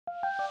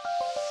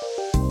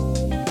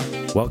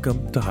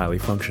Welcome to Highly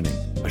Functioning,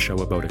 a show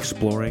about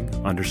exploring,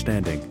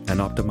 understanding,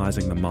 and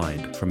optimizing the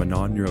mind from a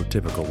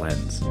non-neurotypical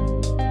lens.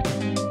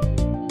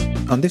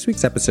 On this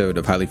week's episode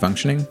of Highly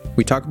Functioning,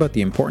 we talk about the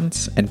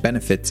importance and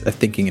benefits of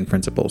thinking in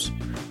principles.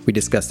 We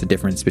discuss the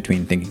difference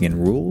between thinking in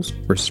rules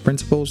versus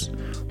principles,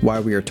 why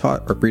we are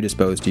taught or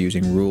predisposed to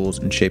using rules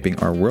in shaping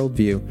our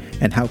worldview,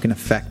 and how it can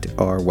affect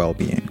our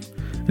well-being.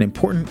 An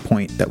important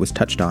point that was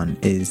touched on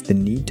is the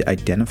need to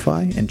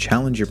identify and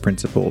challenge your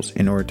principles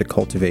in order to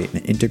cultivate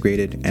an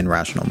integrated and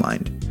rational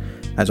mind.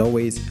 As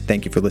always,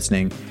 thank you for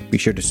listening. Be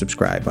sure to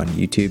subscribe on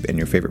YouTube and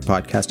your favorite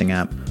podcasting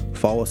app.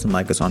 Follow us and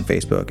like us on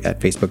Facebook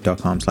at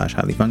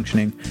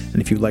facebook.com/highlyfunctioning.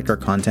 And if you like our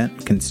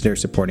content, consider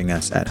supporting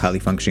us at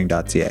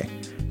highlyfunctioning.ca.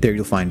 There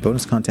you'll find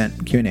bonus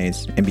content,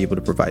 Q&As, and be able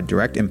to provide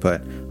direct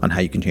input on how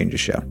you can change the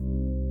show.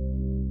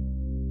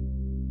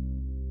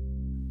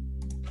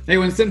 Hey,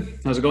 Winston.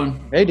 How's it going?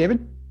 Hey,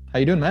 David. How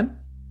you doing, man?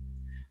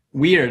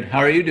 Weird. How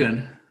are you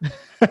doing?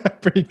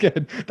 Pretty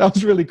good. That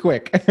was really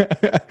quick.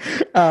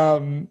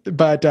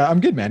 But I'm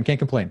good, man. Can't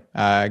complain.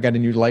 I got a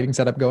new lighting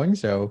setup going,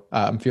 so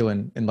I'm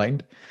feeling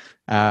enlightened.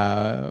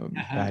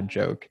 Bad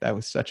joke. That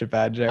was such a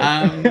bad joke.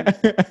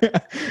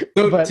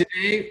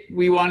 Today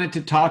we wanted to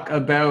talk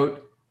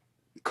about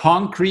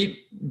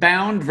concrete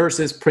bound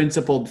versus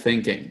principled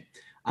thinking.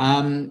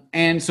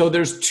 And so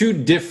there's two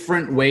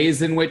different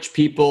ways in which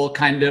people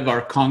kind of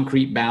are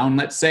concrete bound,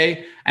 let's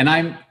say. And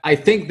I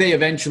think they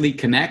eventually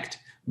connect,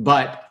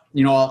 but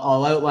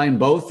I'll outline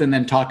both and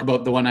then talk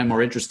about the one I'm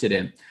more interested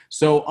in.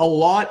 So a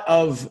lot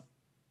of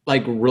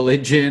like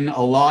religion,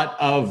 a lot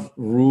of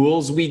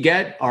rules we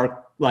get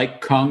are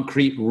like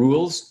concrete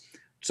rules.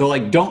 So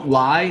like, don't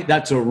lie,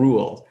 that's a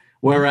rule.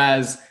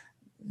 Whereas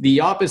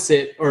the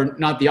opposite, or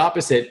not the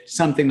opposite,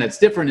 something that's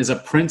different is a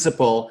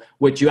principle,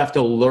 which you have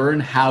to learn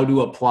how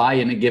to apply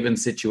in a given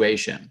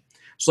situation.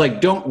 So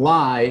like, don't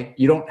lie,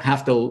 you don't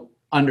have to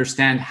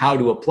understand how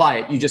to apply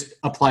it. You just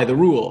apply the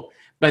rule.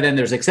 But then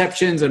there's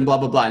exceptions and blah,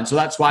 blah, blah. And so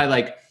that's why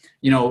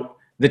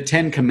the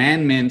 10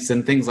 commandments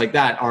and things like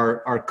that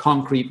are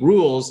concrete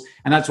rules.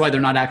 And that's why they're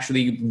not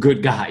actually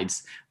good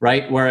guides,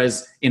 right?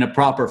 Whereas in a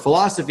proper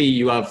philosophy,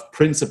 you have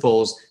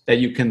principles that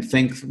you can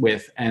think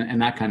with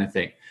and that kind of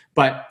thing.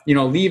 But,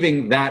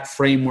 leaving that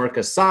framework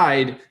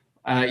aside,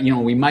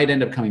 we might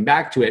end up coming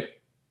back to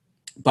it.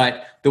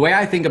 But the way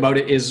I think about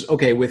it is,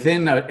 okay,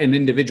 within an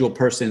individual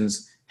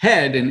person's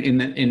head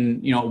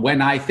in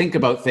when I think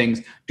about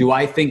things, do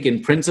I think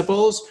in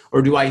principles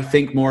or do I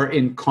think more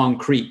in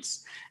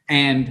concretes?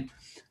 And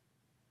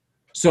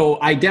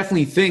so I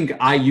definitely think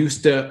I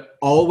used to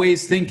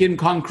always think in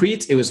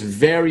concretes. It was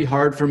very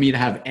hard for me to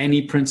have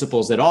any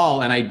principles at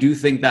all. And I do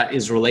think that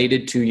is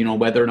related to,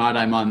 whether or not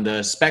I'm on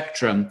the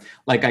spectrum.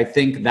 Like, I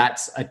think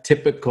that's a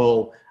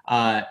typical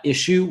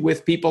issue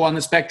with people on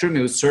the spectrum.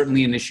 It was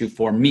certainly an issue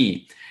for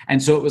me.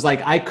 And so it was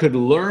like, I could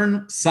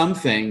learn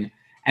something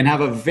and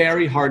have a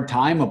very hard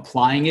time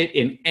applying it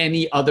in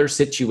any other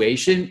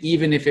situation,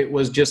 even if it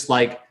was just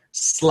like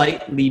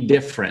slightly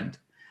different,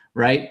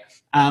 right?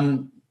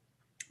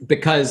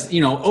 Because,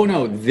 oh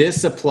no,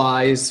 this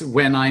applies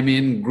when I'm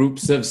in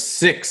groups of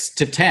 6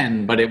 to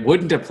 10, but it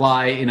wouldn't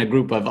apply in a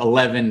group of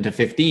 11 to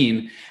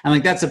 15. And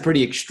like, that's a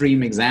pretty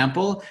extreme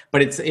example,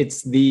 but it's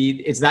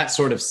that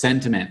sort of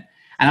sentiment.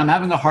 And I'm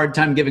having a hard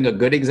time giving a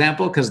good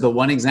example because the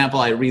one example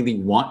I really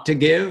want to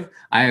give,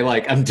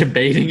 I'm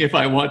debating if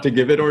I want to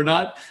give it or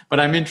not, but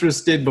I'm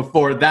interested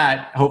before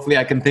that. Hopefully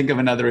I can think of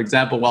another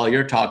example while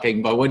you're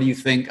talking, but what do you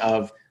think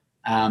of,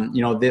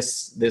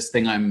 this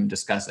thing I'm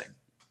discussing?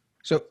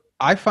 So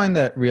I find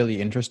that really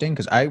interesting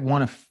because I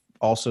want to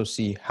also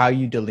see how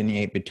you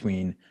delineate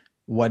between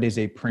what is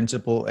a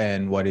principle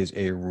and what is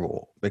a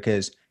rule.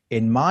 Because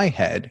in my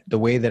head, the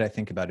way that I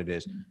think about it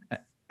is,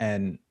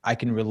 and I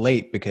can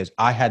relate because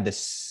I had the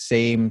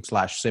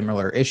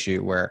same/similar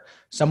issue where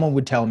someone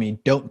would tell me,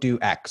 don't do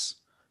X.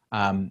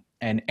 And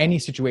any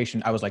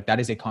situation, I was like, that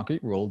is a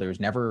concrete rule.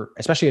 There's never,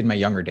 especially in my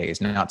younger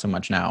days, not so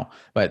much now,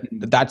 but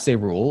that's a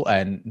rule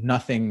and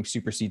nothing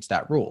supersedes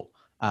that rule.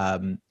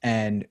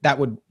 And that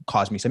would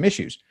cause me some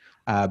issues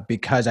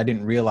because I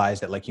didn't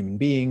realize that like human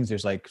beings,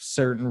 there's like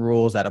certain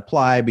rules that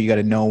apply, but you got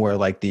to know where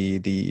like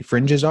the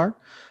fringes are.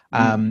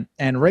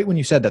 And right when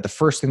you said that, the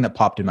first thing that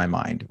popped in my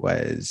mind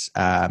was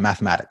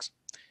mathematics,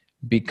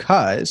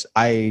 because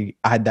I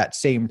had that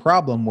same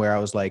problem where I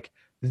was like,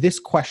 this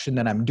question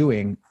that I'm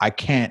doing, I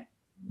can't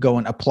go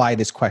and apply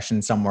this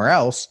question somewhere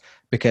else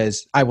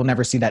because I will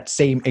never see that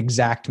same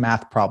exact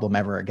math problem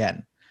ever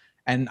again.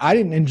 And I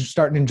didn't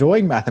start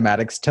enjoying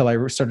mathematics till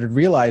I started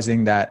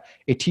realizing that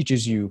it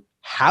teaches you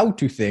how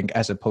to think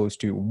as opposed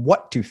to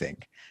what to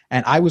think.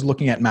 And I was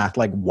looking at math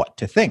like what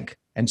to think.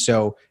 And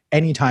so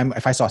anytime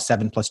if I saw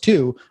 7 +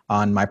 2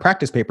 on my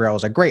practice paper, I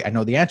was like, great, I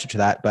know the answer to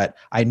that, but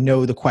I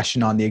know the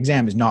question on the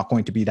exam is not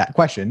going to be that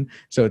question.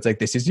 So it's like,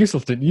 this is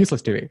useless to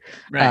me.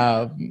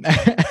 Right.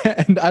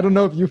 And I don't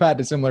know if you've had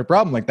a similar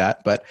problem like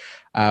that, but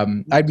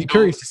I'd be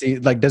curious to see,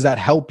 like, does that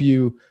help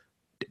you?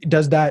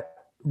 Does that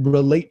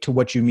relate to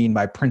what you mean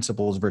by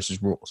principles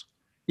versus rules?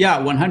 Yeah,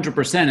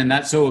 100%. And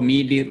that so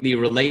immediately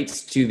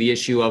relates to the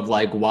issue of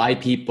like why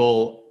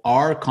people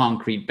are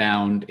concrete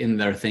bound in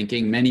their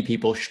thinking. Many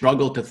people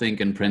struggle to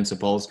think in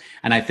principles.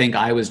 And I think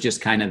I was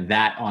just kind of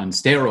that on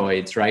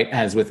steroids, right?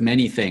 As with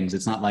many things,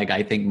 it's not like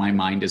I think my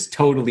mind is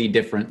totally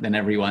different than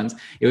everyone's.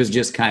 It was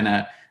just kind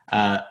of,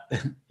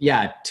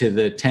 to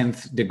the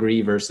 10th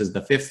degree versus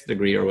the 5th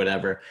degree or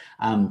whatever.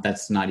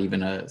 That's not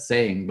even a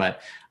saying,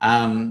 but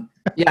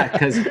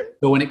because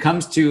so when it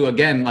comes to,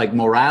 again, like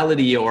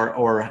morality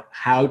or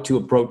how to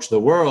approach the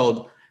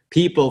world,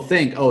 people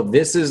think, oh,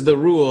 this is the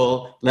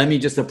rule, let me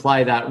just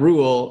apply that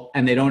rule.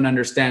 And they don't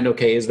understand,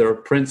 okay, is there a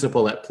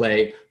principle at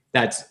play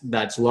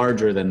that's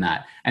larger than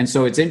that? And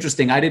so it's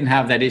interesting. I didn't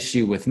have that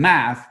issue with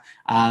math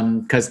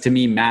because to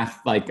me,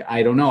 math, like,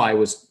 I don't know, I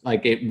was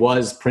like, it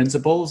was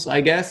principles, I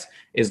guess,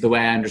 is the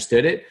way I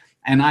understood it.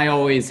 And I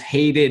always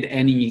hated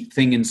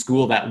anything in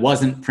school that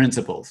wasn't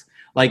principles.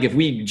 Like if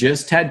we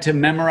just had to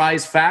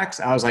memorize facts,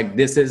 I was like,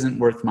 this isn't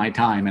worth my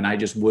time. And I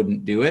just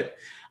wouldn't do it.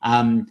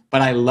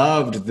 But I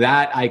loved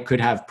that I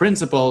could have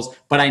principles,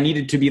 but I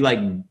needed to be like,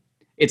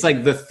 it's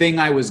like the thing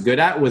I was good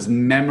at was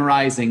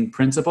memorizing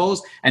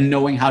principles and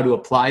knowing how to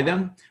apply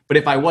them. But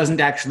if I wasn't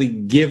actually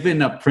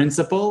given a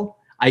principle,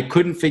 I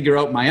couldn't figure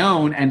out my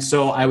own. And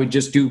so I would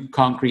just do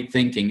concrete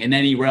thinking. In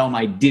any realm,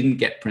 I didn't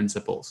get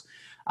principles.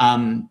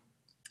 And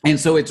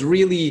so it's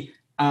really,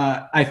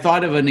 I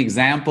thought of an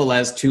example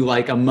as to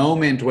like a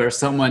moment where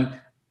someone,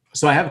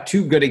 so I have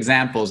two good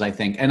examples, I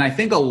think. And I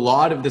think a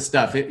lot of the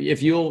stuff,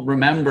 if you'll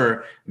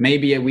remember,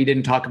 maybe we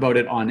didn't talk about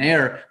it on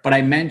air, but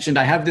I mentioned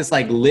I have this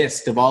like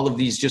list of all of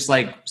these just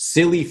like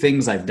silly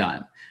things I've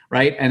done,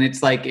 right? And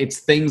it's like, it's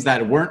things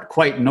that weren't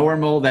quite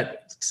normal that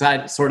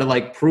sort of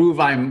like prove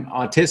I'm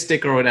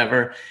autistic or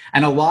whatever.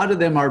 And a lot of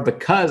them are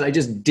because I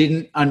just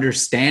didn't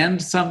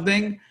understand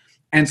something.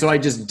 And so I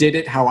just did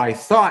it how I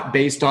thought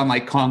based on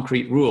like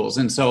concrete rules.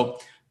 And so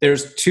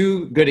there's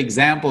two good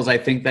examples, I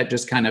think, that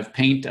just kind of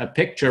paint a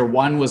picture.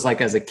 One was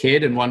like as a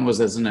kid and one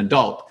was as an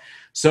adult.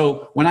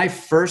 So when I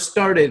first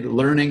started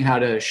learning how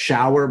to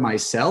shower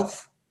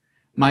myself,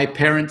 my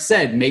parents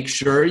said, make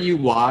sure you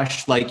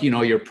wash like,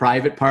 your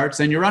private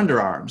parts and your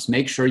underarms.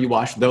 Make sure you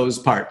wash those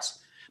parts.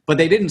 But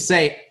they didn't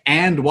say,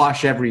 and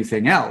wash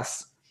everything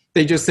else.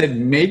 They just said,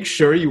 make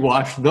sure you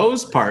wash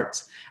those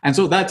parts. And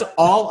so that's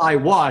all I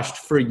washed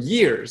for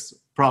years,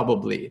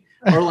 probably.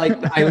 Or like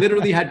I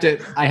literally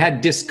I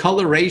had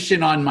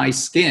discoloration on my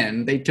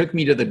skin. They took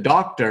me to the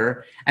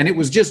doctor and it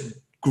was just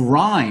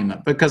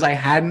grime because I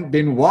hadn't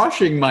been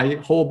washing my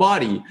whole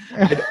body.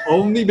 I'd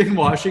only been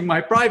washing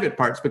my private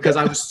parts because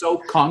I was so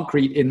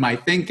concrete in my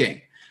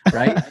thinking,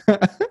 right?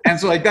 And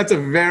so like that's a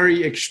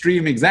very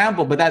extreme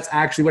example, but that's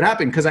actually what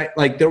happened because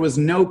there was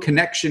no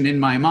connection in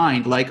my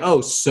mind like, oh,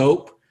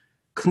 soap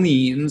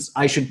cleans,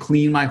 I should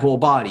clean my whole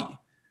body.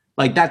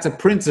 Like that's a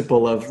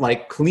principle of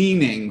like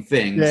cleaning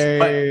things.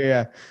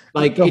 Yeah.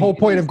 Like the whole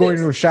point of going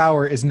into a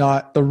shower is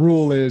not, the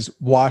rule is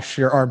wash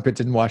your armpits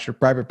and wash your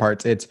private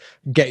parts. It's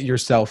get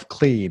yourself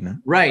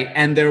clean. Right.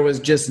 And there was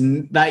just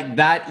like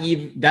that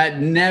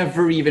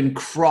never even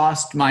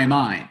crossed my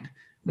mind.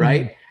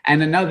 Right. Mm-hmm.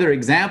 And another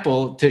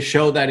example to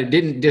show that it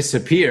didn't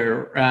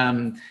disappear.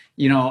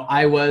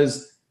 I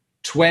was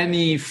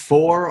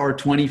 24 or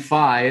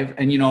 25.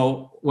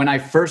 And, when I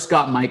first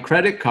got my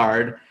credit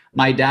card,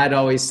 my dad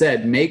always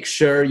said, make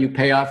sure you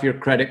pay off your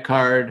credit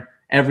card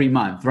every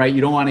month, right?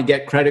 You don't want to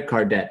get credit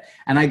card debt.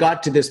 And I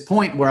got to this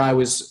point where I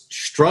was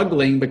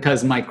struggling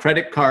because my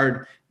credit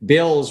card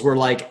bills were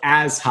like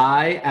as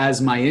high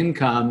as my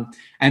income.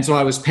 And so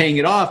I was paying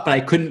it off, but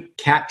I couldn't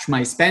catch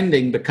my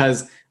spending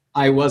because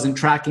I wasn't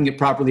tracking it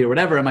properly or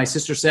whatever. And my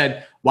sister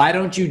said, why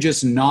don't you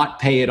just not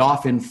pay it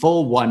off in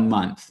full 1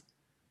 month?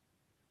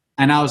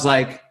 And I was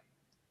like,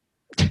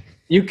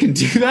 you can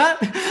do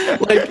that?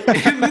 Like,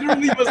 it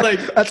literally was like...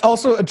 That's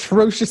also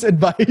atrocious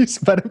advice,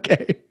 but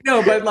okay.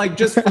 No, but like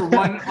just for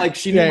one, like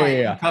she knew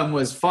my income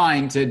was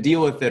fine to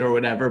deal with it or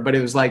whatever, but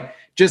it was like,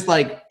 just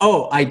like,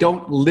 oh, I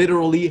don't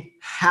literally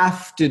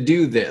have to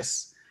do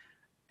this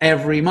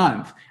every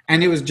month.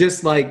 And it was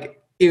just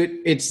like,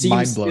 it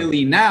seems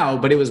silly now,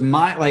 but it was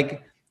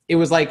it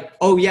was like,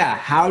 oh yeah,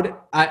 how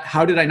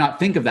did I not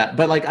think of that?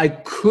 But like, I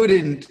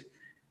couldn't,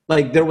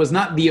 like there was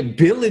not the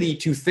ability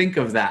to think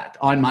of that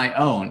on my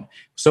own.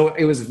 So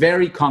it was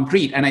very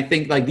concrete. And I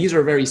think like these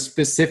are very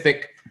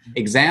specific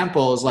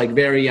examples, like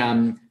very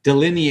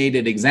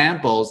delineated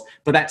examples,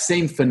 but that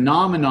same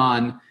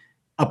phenomenon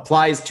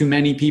applies to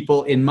many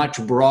people in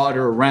much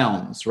broader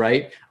realms,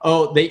 right?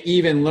 Oh, they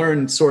even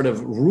learn sort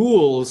of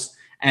rules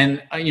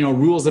and,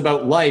 rules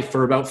about life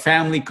or about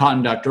family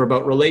conduct or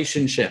about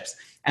relationships.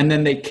 And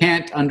then they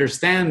can't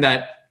understand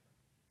that,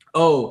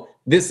 oh,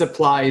 this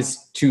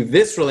applies to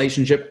this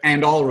relationship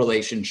and all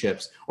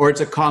relationships. Or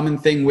it's a common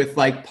thing with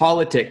like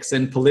politics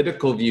and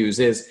political views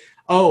is,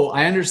 oh,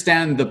 I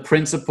understand the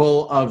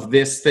principle of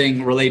this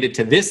thing related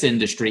to this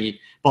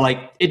industry, but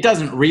like it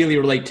doesn't really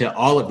relate to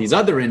all of these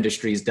other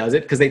industries, does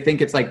it? Because they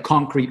think it's like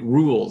concrete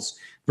rules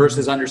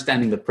versus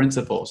understanding the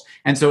principles.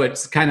 And so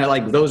it's kind of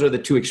like those are the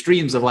two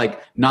extremes of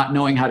like not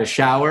knowing how to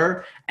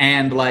shower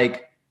and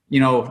like,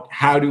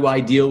 how do I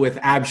deal with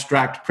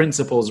abstract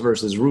principles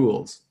versus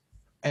rules?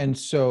 And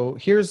so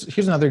here's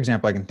another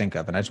example I can think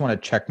of, and I just want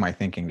to check my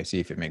thinking to see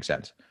if it makes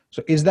sense.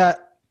 So is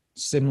that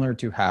similar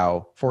to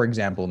how, for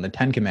example, in the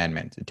Ten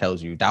Commandments, it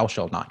tells you thou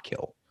shalt not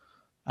kill,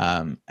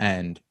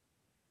 and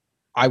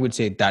I would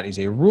say that is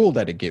a rule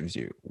that it gives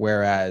you,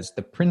 whereas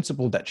the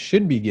principle that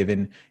should be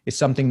given is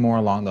something more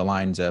along the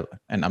lines of,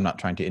 and I'm not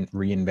trying to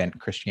reinvent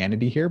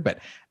Christianity here, but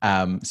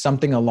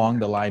something along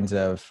the lines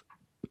of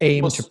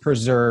aim to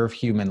preserve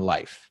human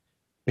life,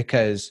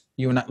 because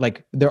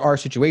there are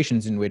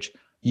situations in which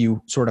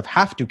you sort of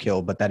have to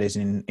kill, but that is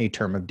in a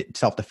term of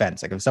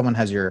self-defense. Like if someone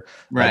has your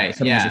has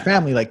your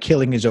family, like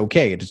killing is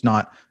okay. It is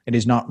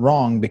not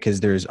wrong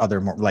because there's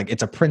other more, like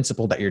it's a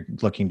principle that you're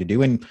looking to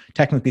do. And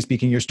technically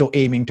speaking, you're still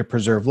aiming to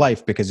preserve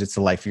life because it's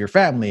the life of your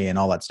family and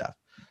all that stuff.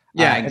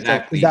 Yeah,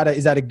 exactly. So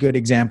is that a good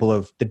example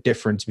of the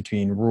difference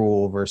between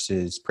rule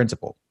versus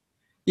principle?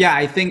 Yeah,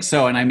 I think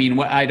so. And I mean,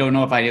 I don't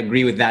know if I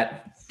agree with that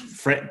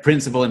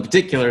principle in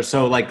particular.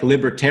 So like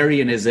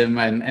libertarianism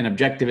and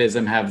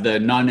objectivism have the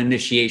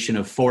non-initiation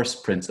of force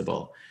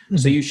principle. Mm-hmm.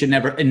 So you should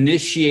never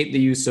initiate the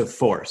use of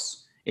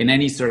force in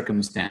any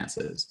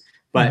circumstances.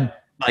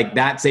 But like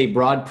that's a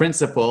broad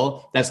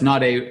principle. That's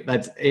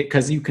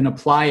because you can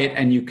apply it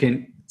and you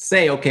can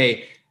say,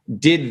 okay,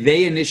 did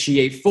they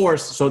initiate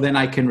force? So then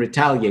I can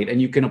retaliate.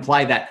 And you can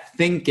apply that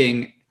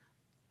thinking.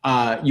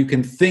 You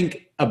can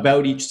think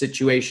about each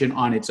situation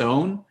on its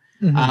own.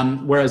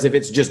 Mm-hmm. Whereas if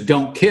it's just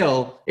don't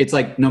kill, it's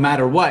like no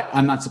matter what,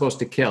 I'm not supposed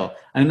to kill.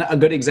 And a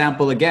good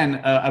example, again,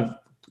 a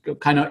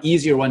kind of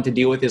easier one to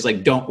deal with is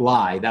like don't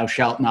lie, thou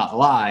shalt not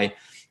lie.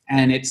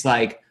 And it's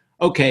like,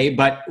 okay,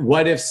 but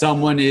what if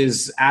someone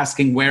is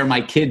asking where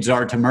my kids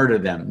are to murder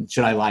them?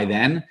 Should I lie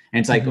then?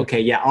 And it's like, okay,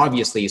 yeah,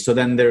 obviously. So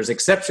then there's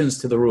exceptions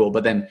to the rule,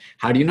 but then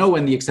how do you know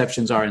when the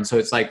exceptions are? And so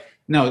it's like,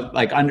 no,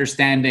 like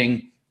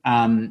understanding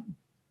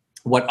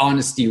what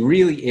honesty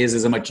really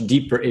is a much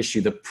deeper issue,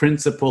 the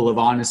principle of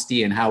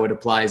honesty and how it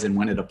applies and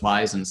when it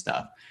applies and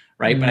stuff,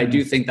 right? But I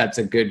do think that's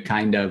a good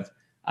kind of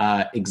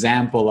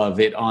example of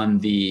it on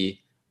the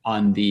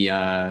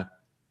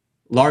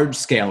large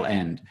scale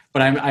end.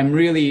 But I'm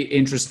really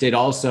interested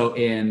also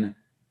in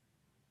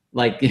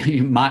like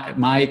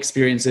my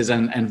experiences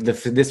and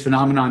this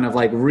phenomenon of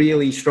like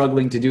really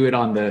struggling to do it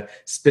on the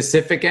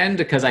specific end,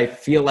 because I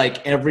feel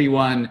like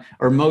everyone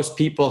or most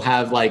people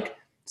have like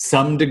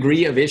some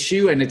degree of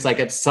issue, and it's like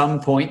at some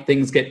point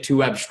things get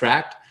too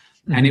abstract.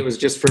 Mm-hmm. And it was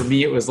just, for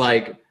me, it was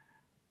like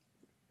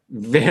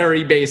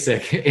very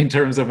basic in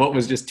terms of what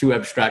was just too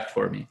abstract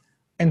for me.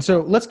 And so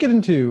let's get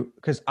into,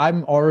 because my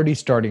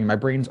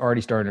brain's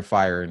already starting to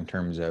fire in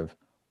terms of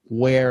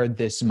where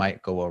this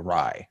might go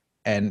awry.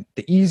 And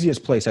the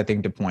easiest place I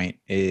think to point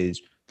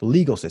is the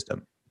legal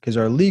system, because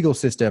our legal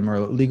system or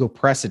legal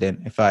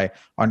precedent, if I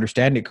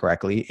understand it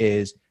correctly,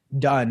 is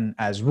done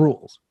as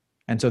rules.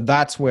 And so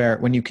that's where,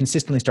 when you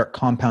consistently start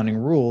compounding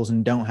rules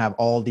and don't have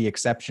all the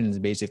exceptions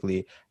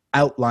basically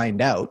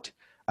outlined out,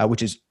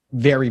 which is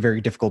very,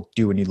 very difficult to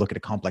do when you look at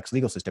a complex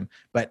legal system.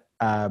 But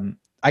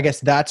I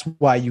guess that's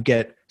why you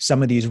get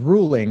some of these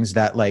rulings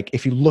that, like,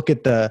 if you look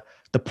at the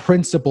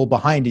principle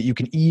behind it, you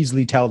can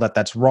easily tell that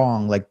that's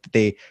wrong. Like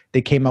they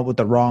came up with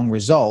the wrong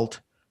result.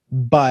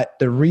 But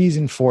the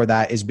reason for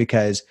that is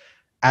because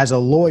as a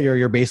lawyer,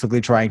 you're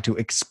basically trying to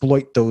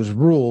exploit those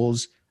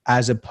rules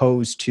as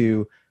opposed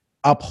to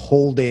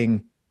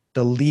upholding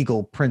the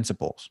legal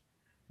principles.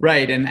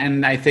 Right.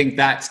 And I think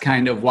that's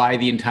kind of why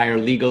the entire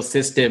legal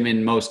system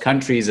in most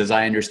countries, as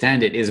I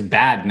understand it, is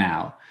bad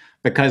now,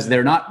 because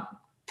they're not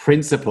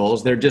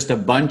principles. They're just a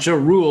bunch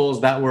of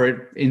rules that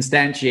were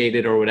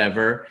instantiated or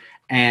whatever.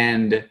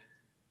 And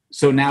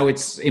so now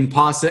it's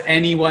impossible.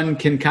 Anyone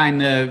can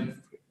kind of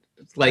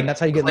like, and that's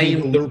how you get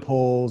legal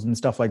loopholes and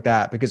stuff like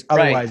that. Because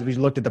otherwise, if you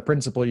looked at the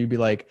principle, you'd be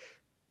like,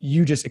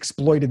 you just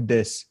exploited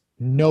this,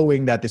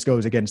 knowing that this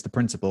goes against the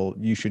principle.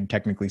 You should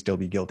technically still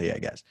be guilty, I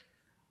guess.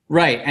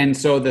 Right. And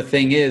so the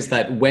thing is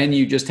that when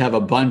you just have a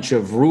bunch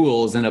of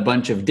rules and a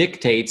bunch of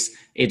dictates,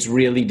 it's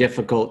really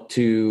difficult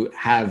to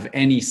have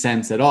any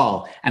sense at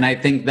all. And I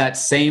think that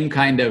same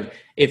kind of,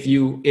 if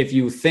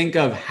you think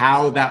of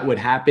how that would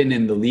happen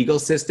in the legal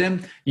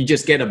system, you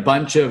just get a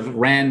bunch of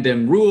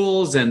random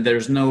rules and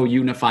there's no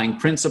unifying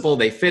principle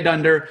they fit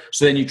under.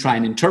 So then you try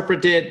and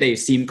interpret it. They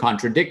seem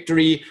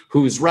contradictory.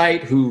 Who's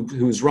right?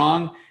 Who's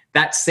wrong?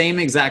 That same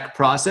exact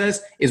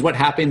process is what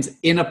happens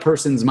in a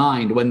person's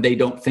mind when they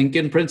don't think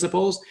in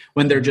principles,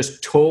 when they're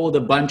just told a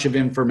bunch of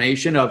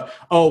information of,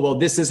 oh, well,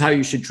 this is how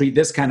you should treat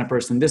this kind of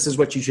person. This is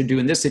what you should do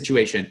in this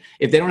situation.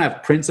 If they don't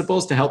have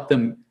principles to help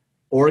them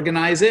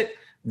organize it,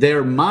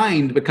 their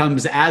mind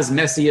becomes as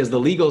messy as the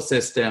legal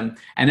system.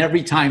 And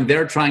every time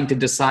they're trying to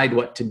decide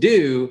what to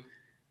do,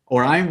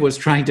 or I was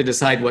trying to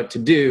decide what to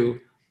do,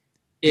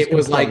 it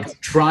was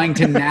like trying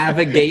to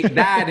navigate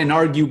that and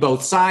argue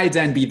both sides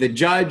and be the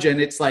judge.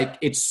 And it's like,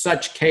 it's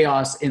such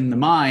chaos in the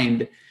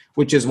mind,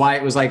 which is why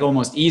it was like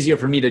almost easier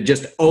for me to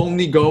just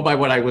only go by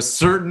what I was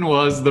certain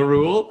was the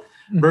rule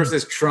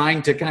versus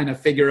trying to kind of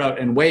figure out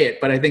and weigh it.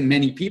 But I think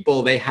many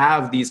people, they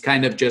have these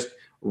kind of just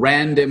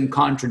random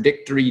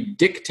contradictory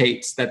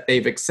dictates that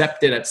they've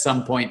accepted at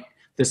some point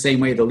the same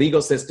way the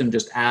legal system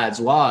just adds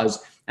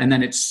laws, and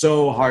then it's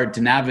so hard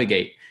to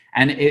navigate.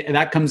 And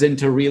that comes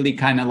into really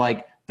kind of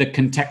like the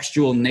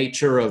contextual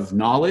nature of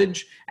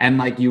knowledge. And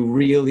like you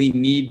really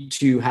need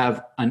to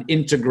have an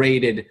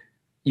integrated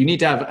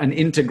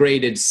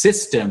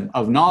system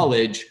of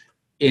knowledge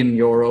in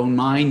your own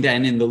mind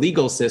and in the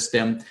legal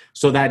system,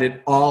 so that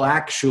it all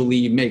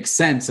actually makes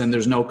sense and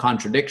there's no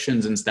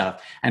contradictions and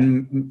stuff.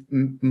 And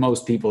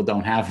most people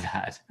don't have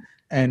that.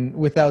 And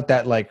without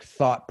that like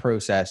thought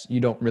process,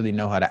 you don't really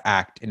know how to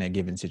act in a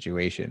given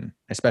situation,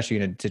 especially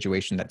in a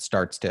situation that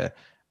starts to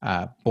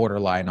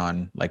borderline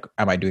on like,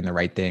 am I doing the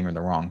right thing or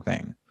the wrong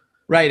thing?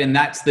 Right. And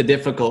that's the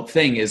difficult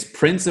thing, is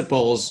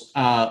principles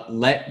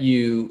let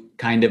you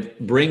kind of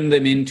bring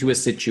them into a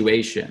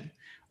situation.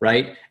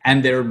 Right.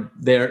 And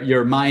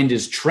your mind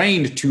is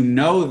trained to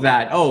know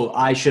that, oh,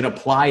 I should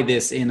apply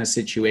this in a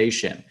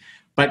situation.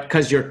 But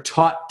because you're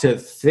taught to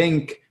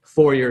think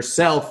for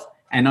yourself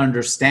and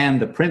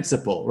understand the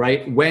principle,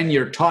 right? When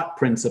you're taught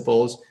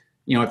principles,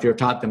 if you're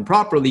taught them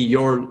properly,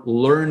 you're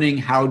learning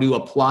how to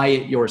apply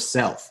it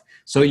yourself.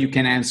 So you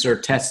can answer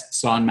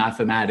tests on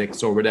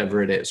mathematics or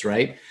whatever it is,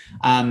 right?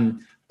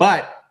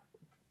 But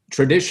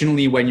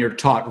traditionally, when you're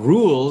taught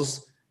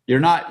rules,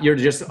 you're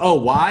just, oh,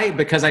 why?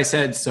 Because I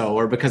said so,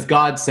 or because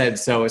God said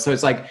so. So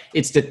it's like,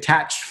 it's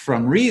detached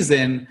from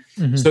reason.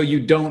 Mm-hmm. So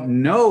you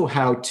don't know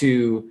how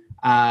to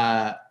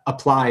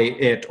apply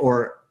it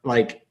or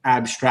like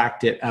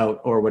abstract it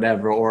out or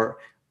whatever, or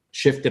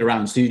shift it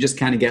around. So you just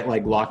kind of get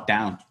like locked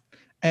down.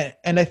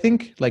 And I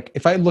think like,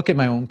 if I look at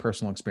my own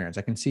personal experience,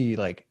 I can see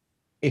like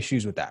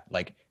issues with that.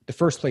 Like the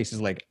first place is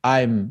like,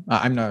 I'm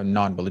a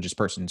non-religious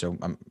person. So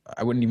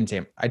I wouldn't even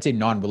say, I'd say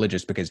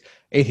non-religious, because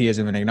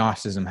atheism and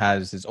agnosticism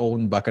has its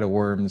own bucket of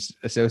worms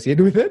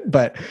associated with it.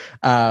 But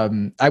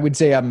I would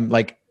say I'm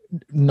like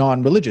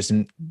non-religious.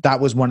 And that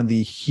was one of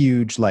the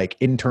huge like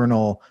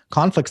internal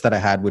conflicts that I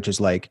had, which is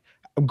like,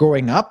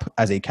 growing up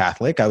as a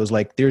Catholic, I was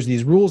like, there's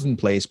these rules in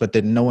place, but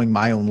then knowing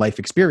my own life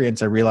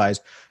experience, I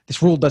realized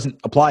this rule doesn't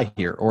apply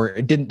here, or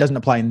it doesn't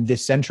apply in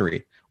this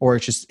century, or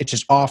it's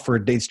just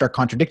offered. They start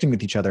contradicting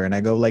with each other. And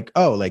I go like,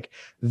 oh, like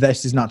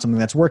this is not something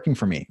that's working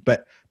for me.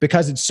 But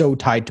because it's so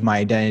tied to my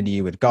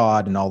identity with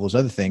God and all those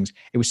other things,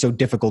 it was so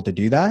difficult to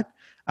do that.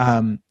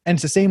 And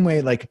it's the same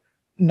way, like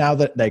now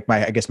that like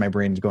I guess my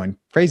brain's going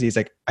crazy. It's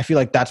like, I feel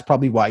like that's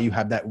probably why you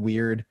have that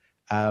weird,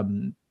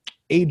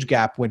 age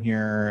gap when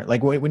you're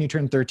like, when you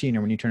turn 13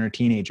 or when you turn a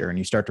teenager and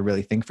you start to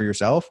really think for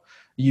yourself,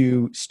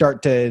 you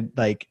start to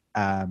like,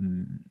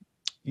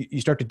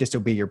 you start to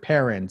disobey your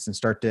parents and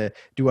start to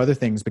do other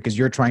things because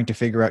you're trying to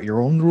figure out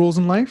your own rules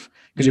in life,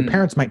 because your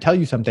parents might tell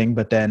you something,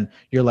 but then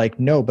you're like,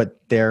 no,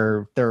 but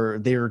they're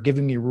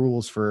giving me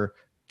rules for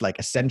like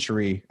a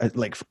century,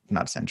 like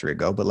not a century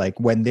ago, but like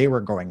when they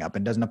were growing up,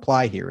 and doesn't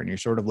apply here. And you're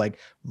sort of like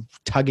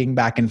tugging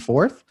back and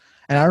forth.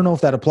 And I don't know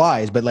if that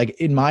applies, but like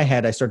in my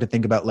head, I start to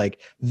think about like,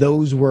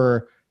 those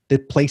were the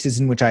places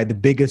in which I had the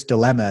biggest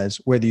dilemmas,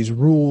 where these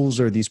rules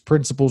or these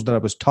principles that I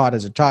was taught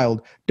as a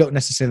child don't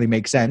necessarily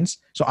make sense.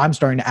 So I'm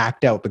starting to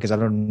act out because I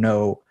don't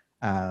know.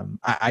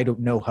 I don't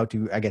know how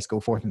to, I guess, go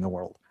forth in the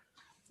world.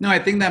 No, I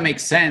think that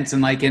makes sense.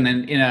 And like in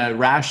a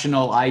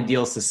rational,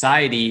 ideal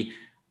society,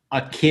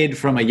 a kid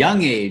from a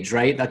young age,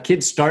 right? A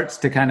kid starts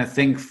to kind of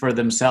think for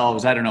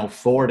themselves, I don't know,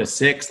 4 to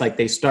 6, like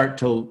they start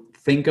to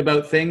think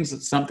about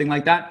things, something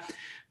like that.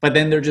 But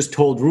then they're just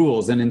told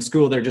rules, and in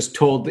school they're just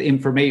told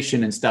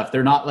information and stuff.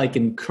 They're not like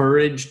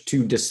encouraged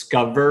to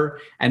discover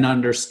and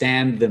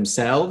understand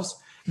themselves.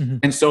 Mm-hmm.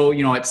 And so,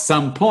 at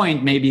some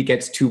point, maybe it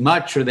gets too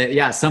much, or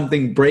that,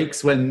 something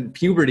breaks when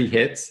puberty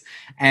hits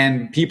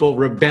and people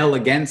rebel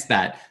against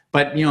that.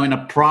 But, in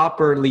a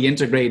properly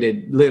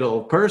integrated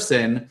little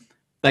person,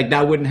 like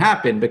that wouldn't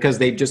happen, because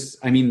they just,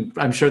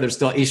 I'm sure there's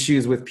still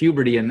issues with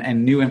puberty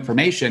and new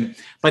information,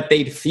 but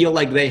they'd feel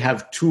like they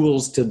have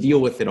tools to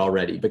deal with it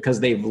already because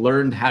they've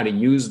learned how to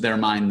use their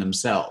mind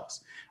themselves,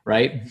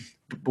 right?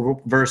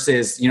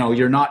 Versus,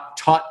 you're not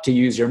taught to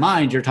use your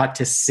mind, you're taught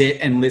to sit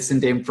and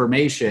listen to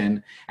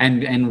information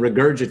and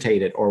regurgitate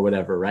it or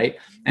whatever, right?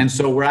 And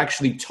so we're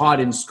actually taught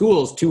in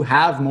schools to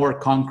have more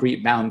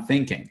concrete bound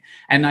thinking.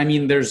 And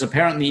there's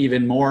apparently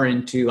even more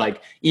into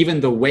like, even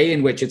the way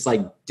in which it's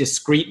like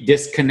discrete,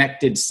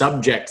 disconnected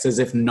subjects, as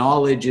if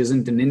knowledge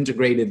isn't an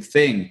integrated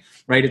thing,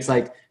 right? It's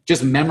like,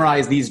 just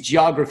memorize these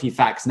geography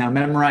facts, now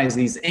memorize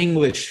these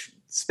English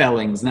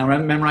spellings, now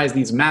memorize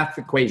these math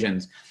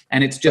equations.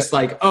 And it's just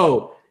like,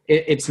 oh,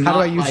 it's not.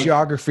 How do I use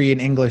geography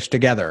and English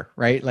together,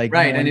 right? Like,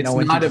 right. And it's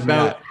not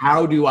about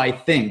how do I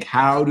think?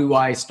 How do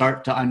I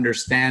start to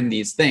understand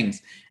these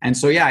things? And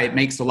so, it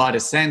makes a lot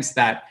of sense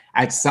that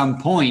at some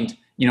point,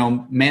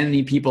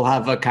 many people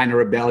have a kind of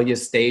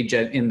rebellious stage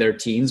in their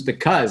teens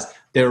because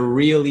they're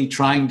really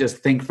trying to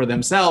think for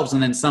themselves.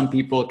 And then some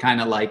people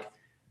kind of like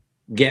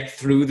get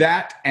through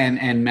that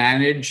and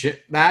manage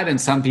that.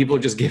 And some people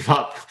just give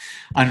up,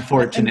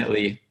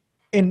 unfortunately.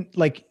 And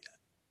like,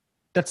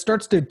 that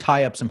starts to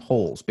tie up some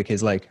holes,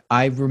 because like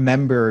I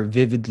remember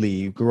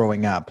vividly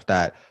growing up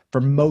that for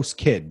most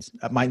kids,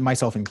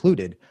 myself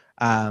included,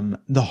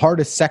 the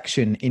hardest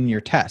section in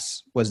your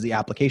tests was the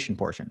application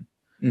portion.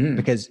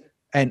 Because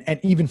and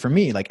even for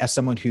me, like as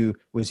someone who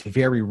was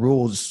very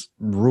rules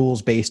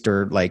based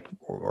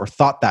or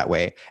thought that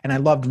way, and I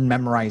loved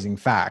memorizing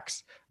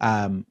facts.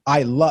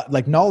 I love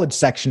like knowledge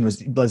section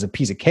was a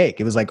piece of cake.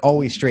 It was like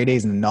always straight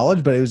A's in the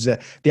knowledge, but it was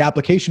the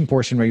application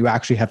portion where you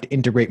actually have to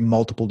integrate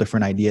multiple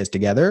different ideas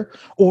together.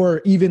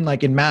 Or even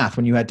like in math,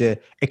 when you had to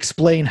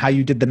explain how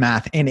you did the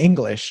math in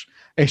English,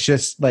 it's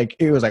just like,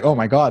 it was like, oh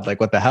my God, like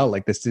what the hell?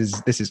 Like this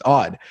is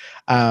odd.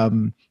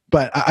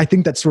 But I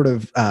think that sort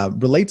of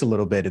relates a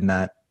little bit in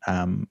that.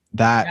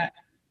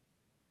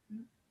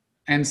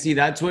 And see,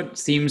 that's what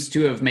seems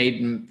to have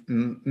made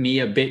me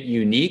a bit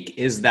unique,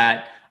 is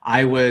that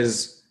I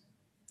was,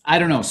 I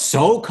don't know,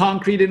 so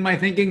concrete in my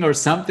thinking or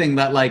something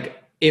that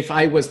like, if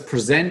I was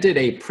presented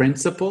a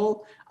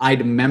principle,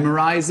 I'd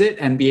memorize it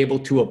and be able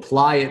to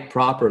apply it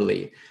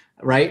properly,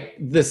 right?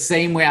 The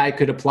same way I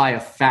could apply a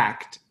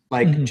fact,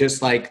 like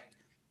just like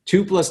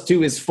 2 +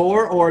 2 is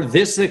 4, or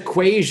this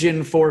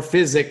equation for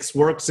physics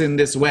works in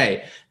this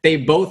way. They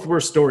both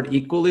were stored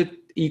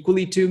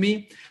equally to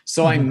me.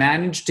 So I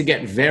managed to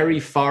get very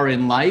far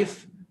in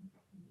life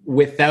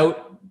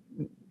without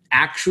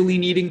actually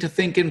needing to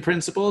think in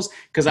principles,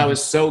 because I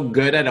was so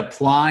good at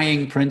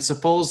applying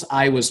principles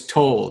I was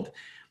told,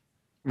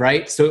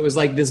 right? So it was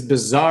like this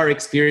bizarre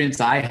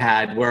experience I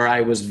had where I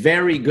was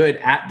very good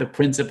at the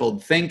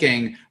principled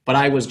thinking, but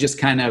I was just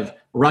kind of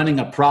running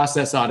a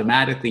process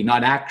automatically,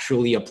 not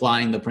actually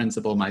applying the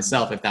principle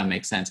myself, if that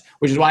makes sense,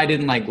 which is why I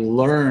didn't like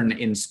learn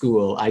in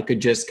school. I could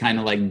just kind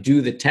of like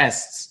do the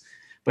tests,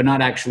 but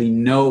not actually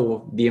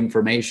know the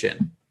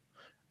information.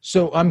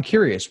 So I'm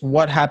curious,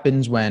 what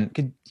happens when,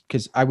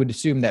 because I would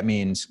assume that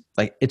means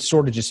like it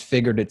sort of just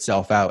figured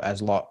itself out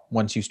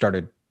once you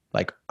started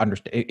like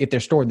understand. If they're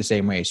stored the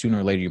same way, sooner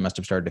or later you must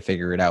have started to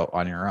figure it out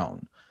on your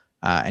own.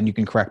 And you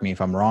can correct me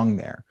if I'm wrong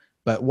there.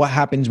 But what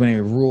happens when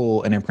a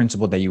rule and a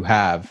principle that you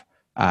have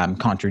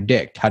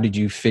contradict? How did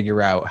you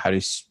figure out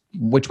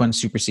which one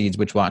supersedes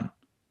which one?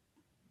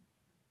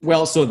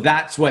 Well, so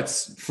that's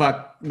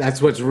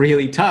what's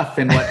really tough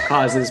and what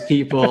causes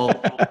people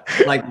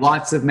like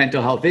lots of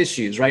mental health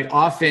issues, right?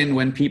 Often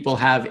when people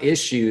have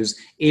issues,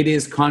 it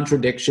is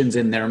contradictions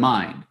in their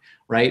mind,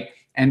 right?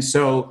 And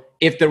so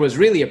if there was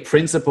really a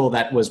principle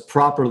that was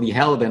properly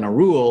held in a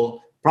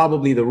rule,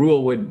 probably the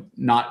rule would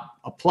not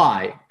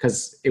apply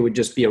because it would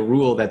just be a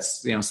rule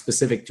that's,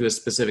 specific to a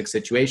specific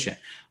situation.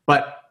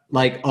 But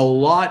like a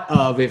lot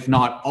of, if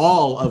not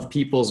all of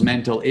people's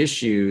mental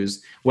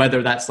issues,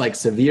 whether that's like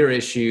severe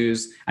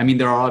issues, I mean,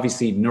 there are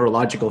obviously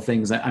neurological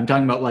things. I'm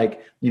talking about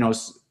like,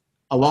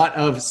 a lot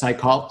of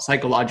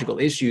psychological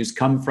issues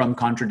come from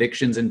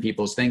contradictions in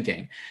people's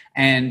thinking.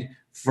 And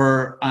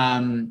for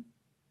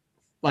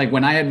like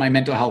when I had my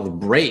mental health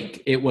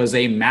break, it was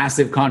a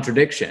massive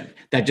contradiction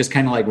that just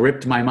kind of like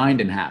ripped my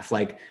mind in half,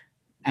 like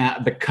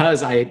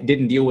because I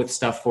didn't deal with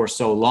stuff for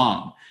so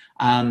long.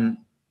 And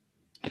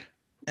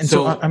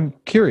so I'm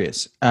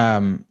curious,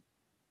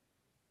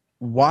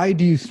 why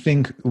do you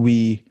think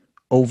we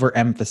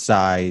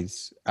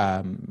overemphasize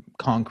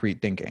concrete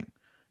thinking?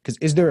 Because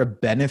is there a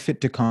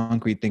benefit to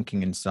concrete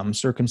thinking in some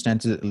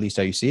circumstances, at least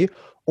how you see,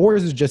 or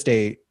is it just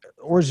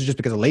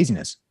because of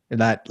laziness?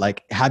 That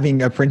like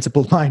having a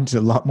principled mind is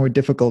a lot more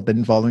difficult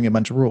than following a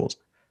bunch of rules.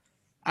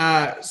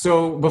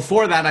 So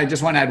before that, I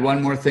just want to add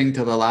one more thing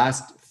to the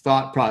last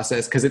thought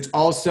process, because it's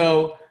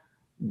also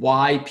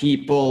why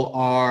people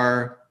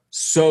are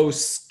so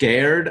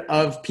scared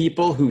of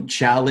people who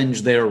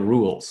challenge their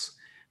rules,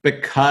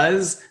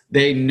 because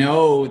they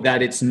know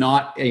that it's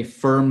not a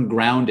firm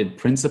grounded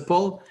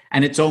principle.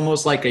 And it's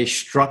almost like a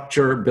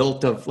structure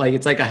built of like,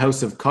 it's like a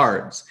house of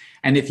cards.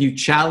 And if you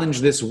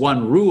challenge this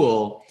one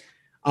rule,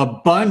 a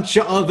bunch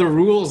of other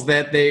rules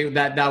that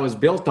was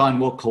built on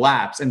will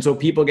collapse. And so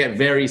people get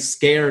very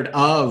scared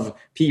of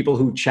people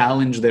who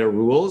challenge their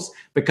rules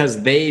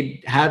because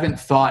they haven't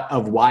thought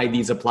of why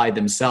these apply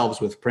themselves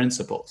with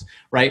principles,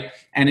 right?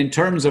 And in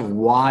terms of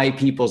why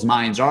people's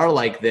minds are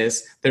like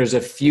this, there's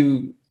a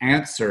few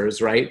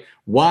answers, right?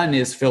 One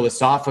is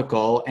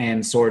philosophical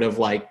and sort of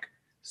like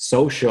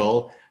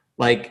social,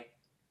 like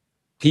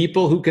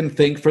people who can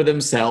think for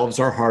themselves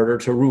are harder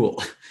to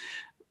rule.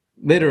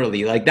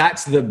 Literally, like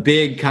that's the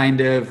big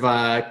kind of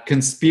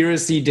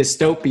conspiracy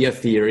dystopia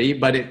theory,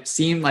 but it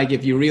seemed like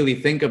if you really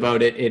think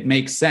about it, it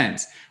makes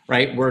sense,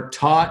 right? We're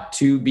taught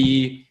to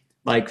be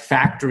like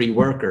factory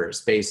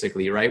workers,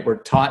 basically, right? We're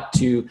taught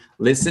to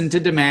listen to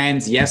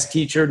demands. Yes,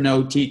 teacher,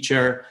 no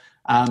teacher.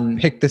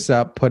 Pick this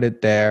up, put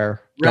it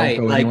there. Right,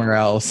 don't go anywhere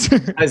else.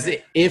 Because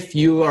if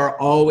you are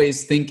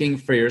always thinking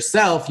for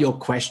yourself, you'll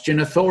question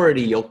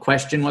authority. You'll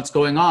question what's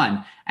going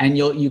on. And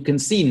you can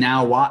see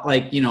now what,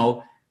 like,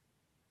 many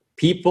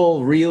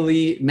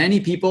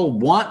people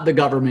want the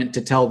government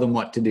to tell them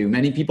what to do.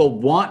 Many people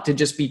want to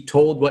just be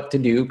told what to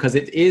do because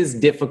it is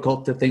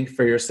difficult to think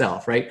for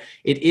yourself, right?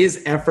 It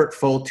is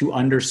effortful to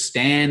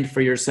understand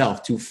for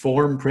yourself, to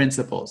form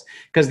principles.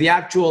 Because the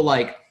actual,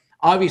 like,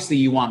 obviously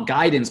you want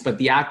guidance, but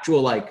the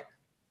actual, like,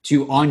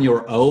 to on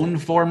your own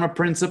form a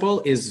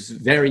principle is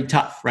very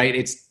tough, right?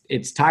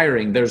 it's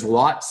tiring. There's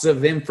lots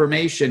of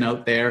information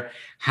out there.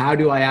 How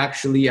do I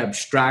actually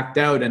abstract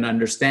out and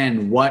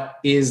understand what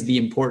is the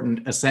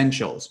important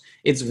essentials?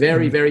 It's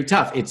very, very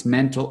tough. It's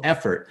mental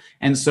effort.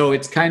 And so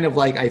it's kind of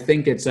like, I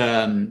think it's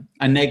a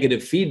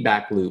negative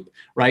feedback loop,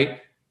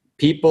 right?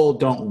 People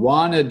don't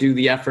want to do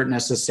the effort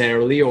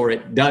necessarily, or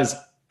it does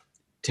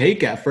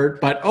take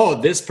effort, but,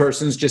 oh, this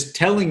person's just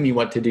telling me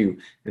what to do.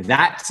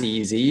 That's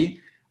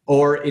easy.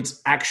 Or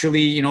it's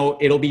actually, you know,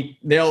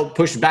 they'll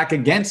push back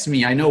against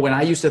me. I know when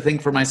I used to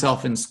think for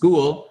myself in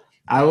school,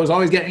 I was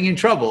always getting in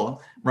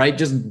trouble, right?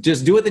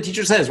 Just do what the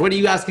teacher says. What are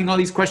you asking all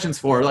these questions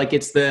for? Like,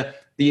 it's the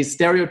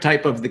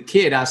stereotype of the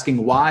kid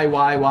asking why?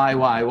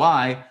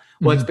 Well,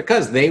 it's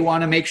because they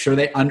want to make sure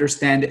they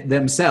understand it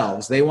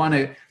themselves. They want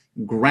to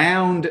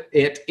ground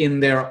it in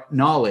their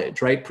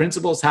knowledge, right?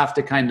 Principles have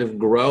to kind of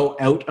grow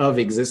out of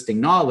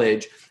existing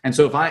knowledge. And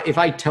so if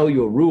I tell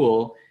you a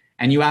rule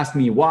and you ask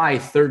me why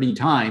 30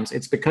 times,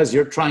 it's because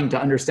you're trying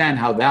to understand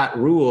how that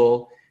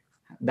rule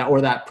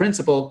that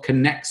principle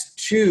connects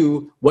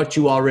to what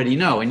you already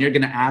know. And you're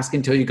going to ask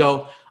until you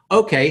go,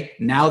 okay,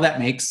 now that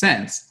makes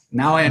sense.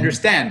 Now I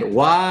understand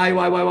why.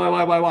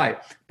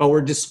 But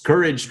we're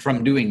discouraged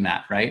from doing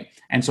that, right?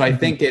 And so I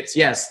think it's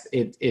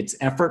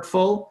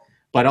effortful,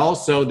 but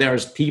also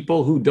there's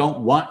people who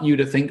don't want you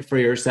to think for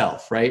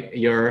yourself, right?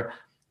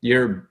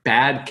 You're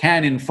bad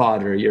cannon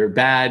fodder. You're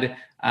bad.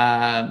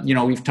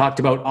 We've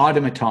talked about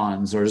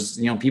automatons, or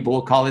people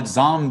will call it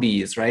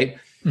zombies, right?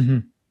 Mm-hmm.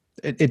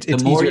 It's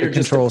easier to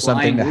control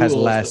something that has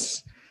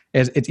less.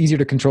 It's easier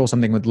to control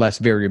something with less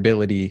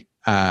variability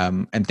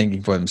and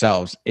thinking for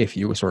themselves if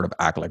you sort of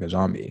act like a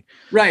zombie,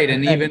 right?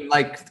 And even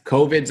like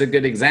COVID's a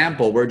good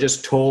example. We're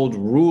just told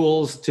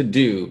rules to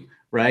do,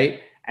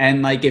 right?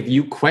 And like if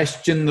you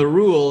question the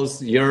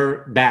rules,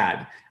 you're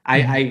bad.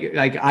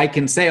 I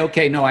can say,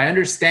 okay, no, I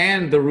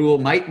understand the rule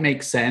might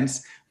make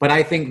sense, but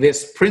I think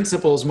this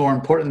principle is more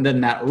important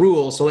than that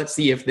rule. So let's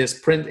see if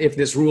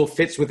this rule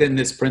fits within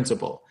this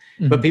principle.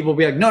 Mm-hmm. But people will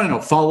be like,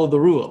 no, follow the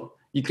rule.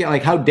 You can't,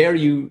 like, how dare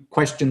you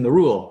question the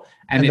rule?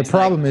 And the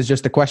problem is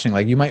just the questioning.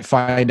 Like, you might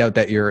find out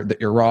that you're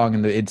wrong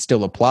and it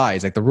still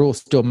applies. Like, the rule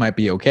still might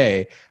be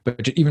okay,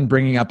 but even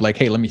bringing up like,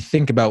 hey, let me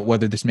think about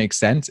whether this makes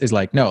sense is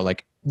like, no,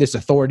 like this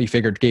authority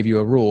figure gave you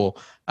a rule.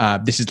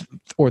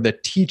 Or the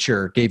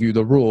teacher gave you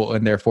the rule,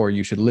 and therefore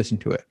you should listen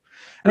to it.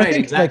 And right,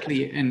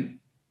 exactly.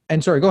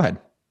 And sorry, go ahead.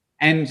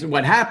 And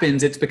what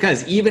happens, it's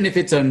because even if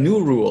it's a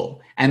new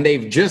rule and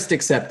they've just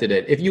accepted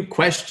it, if you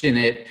question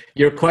it,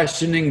 you're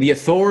questioning the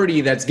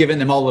authority that's given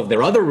them all of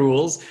their other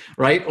rules,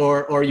 right?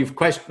 Or you've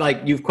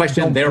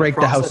questioned their break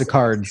the house of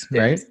cards,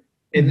 right?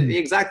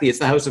 Exactly. It's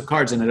the house of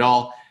cards, and it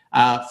all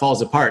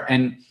falls apart.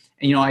 And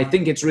I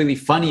think it's really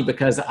funny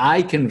because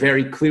I can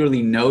very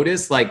clearly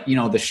notice, like,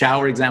 the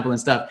shower example and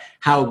stuff,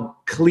 how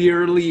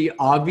clearly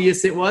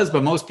obvious it was.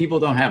 But most people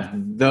don't have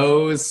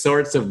those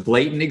sorts of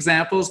blatant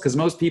examples, because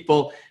most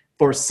people,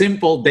 for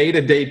simple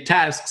day-to-day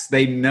tasks,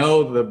 they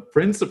know the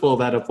principle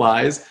that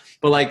applies.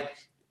 But like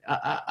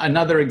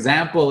another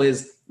example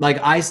is,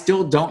 like, I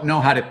still don't know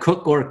how to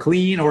cook or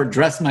clean or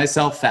dress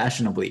myself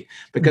fashionably,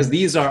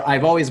 because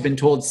I've always been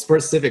told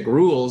specific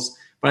rules,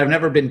 but I've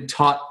never been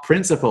taught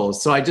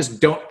principles. So I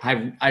just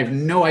I have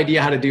no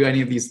idea how to do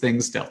any of these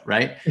things still,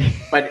 right?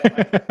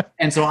 But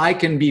and so I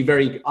can be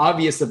very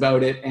obvious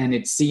about it, and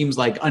it seems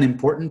like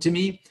unimportant to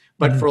me.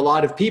 But for a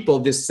lot of people,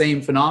 this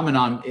same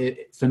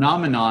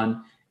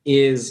phenomenon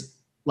is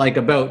like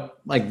about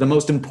like the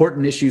most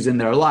important issues in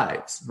their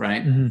lives,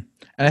 right? Mm-hmm.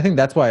 And I think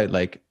that's why,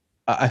 like,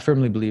 I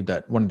firmly believe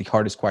that one of the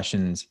hardest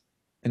questions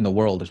in the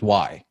world is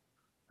why.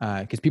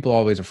 Because people are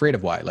always afraid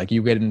of why. Like,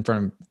 you get in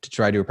front of to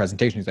try to do a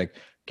presentation, it's like,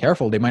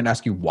 careful, they might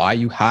ask you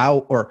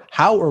how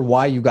or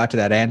why you got to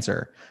that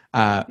answer.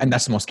 And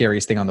that's the most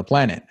scariest thing on the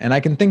planet. And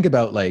I can think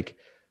about like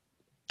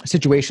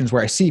situations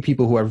where I see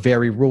people who are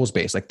very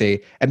rules-based, like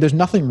and there's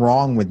nothing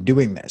wrong with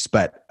doing this,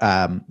 but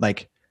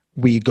like,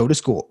 we go to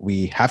school,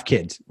 we have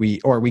kids, we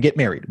get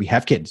married, we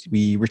have kids,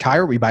 we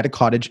retire, we buy a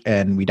cottage,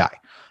 and we die.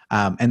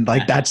 And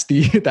like, that's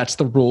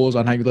the rules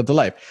on how you live the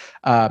life.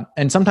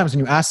 And sometimes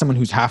when you ask someone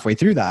who's halfway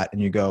through that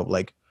and you go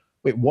like,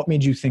 wait, what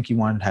made you think you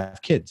wanted to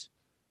have kids?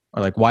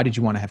 Or like, why did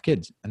you want to have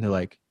kids? And they're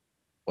like,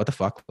 what the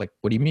fuck? Like,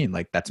 what do you mean?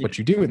 Like, that's what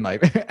you do in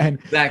life. And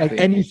exactly. Like,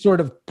 any sort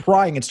of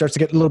prying, it starts to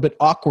get a little bit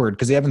awkward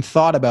because they haven't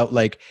thought about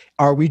like,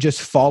 are we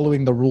just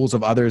following the rules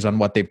of others on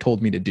what they've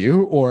told me to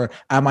do? Or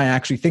am I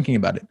actually thinking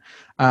about it?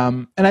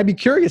 And I'd be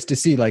curious to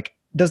see, like,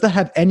 does that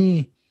have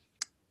any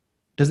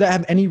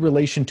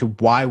relation to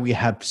why we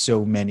have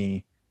so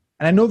many?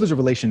 And I know there's a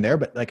relation there,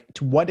 but like,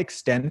 to what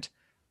extent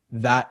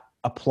that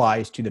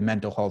applies to the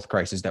mental health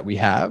crisis that we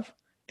have,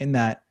 in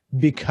that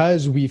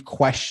because we've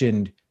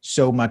questioned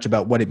so much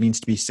about what it means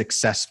to be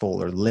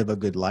successful or live a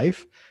good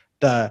life,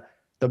 the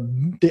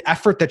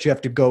effort that you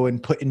have to go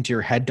and put into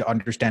your head to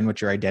understand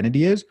what your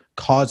identity is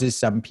causes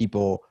some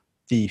people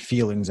the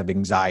feelings of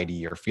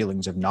anxiety or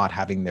feelings of not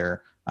having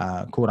their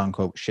quote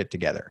unquote shit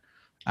together.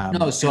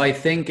 No, so I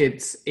think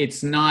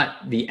it's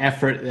not the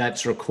effort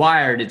that's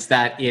required. It's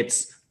that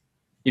it's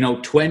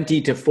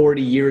 20 to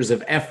 40 years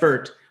of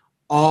effort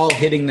all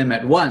hitting them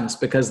at once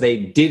because they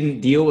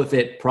didn't deal with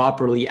it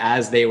properly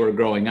as they were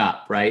growing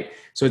up, right?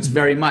 So it's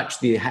very much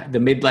the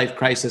midlife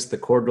crisis, the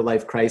quarter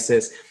life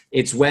crisis.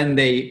 It's when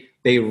they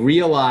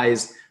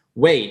realize,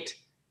 wait,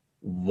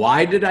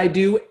 why did I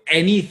do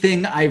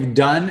anything I've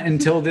done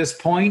until this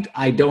point?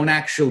 I don't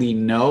actually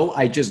know.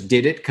 I just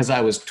did it because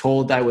I was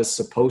told I was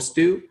supposed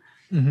to.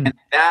 And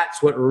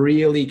that's what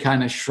really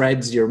kind of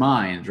shreds your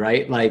mind,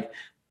 right? Like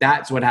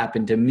that's what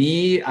happened to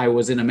me. I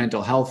was in a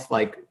mental health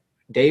like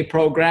day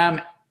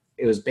program.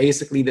 It was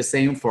basically the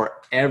same for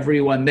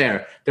everyone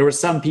there. There were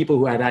some people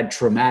who had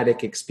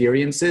traumatic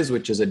experiences,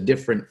 which is a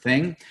different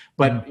thing.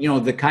 But, you know,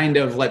 the kind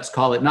of, let's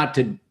call it, not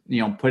to,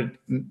 you know,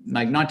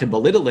 not to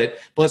belittle it,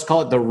 but let's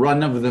call it the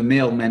run of the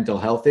mill mental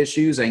health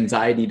issues,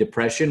 anxiety,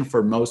 depression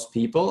for most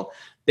people.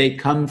 They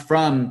come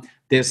from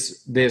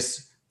this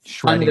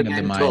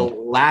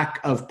fundamental lack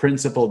of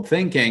principled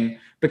thinking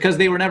because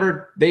they were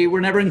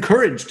never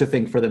encouraged to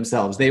think for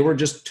themselves. They were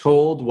just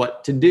told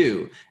what to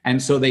do.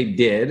 And so they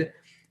did.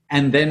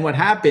 And then what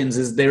happens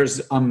is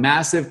there's a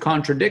massive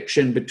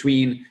contradiction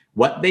between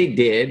what they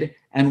did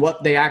and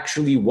what they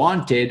actually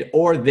wanted,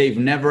 or they've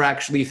never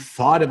actually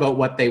thought about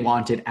what they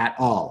wanted at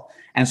all.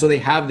 And so they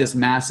have this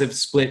massive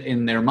split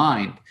in their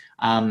mind.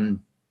 And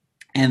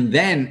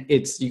then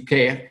it's,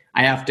 okay,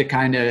 I have to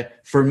kind of,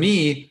 for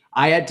me,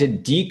 I had to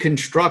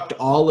deconstruct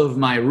all of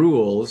my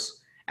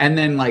rules. And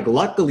then like,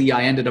 luckily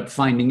I ended up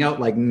finding out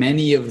like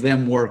many of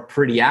them were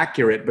pretty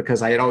accurate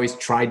because I had always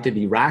tried to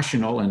be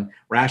rational, and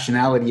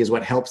rationality is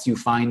what helps you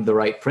find the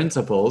right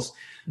principles.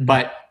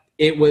 But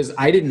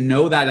I didn't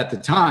know that at the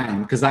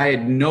time because I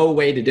had no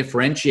way to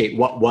differentiate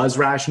what was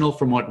rational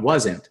from what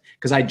wasn't,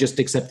 because I just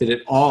accepted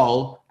it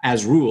all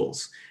as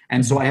rules.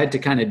 And so I had to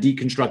kind of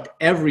deconstruct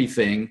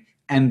everything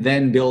and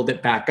then build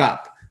it back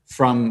up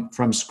from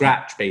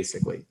scratch,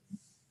 basically,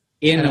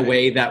 in a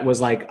way that was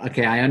like,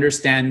 okay, I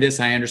understand this.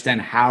 I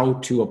understand how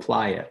to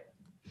apply it.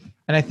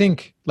 And I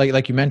think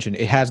like you mentioned,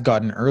 it has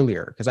gotten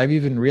earlier, because I've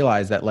even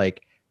realized that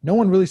like no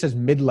one really says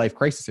midlife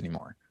crisis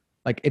anymore.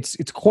 Like it's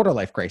quarter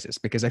life crisis,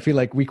 because I feel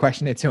like we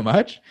question it so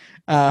much.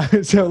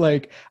 So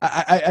like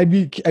I'd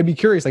be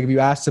curious, like if you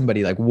ask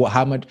somebody like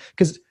how much,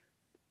 because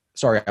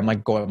sorry, I'm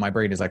like my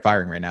brain is like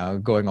firing right now,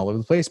 going all over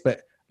the place.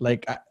 But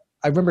like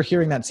I remember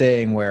hearing that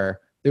saying where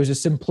there was a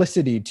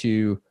simplicity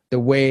to the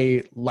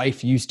way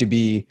life used to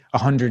be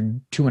 100,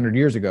 200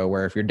 years ago,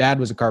 where if your dad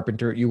was a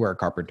carpenter, you were a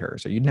carpenter.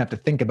 So you didn't have to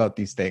think about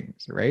these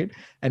things, right?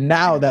 And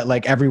now that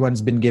like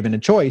everyone's been given a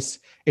choice,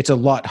 it's a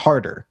lot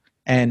harder.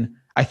 And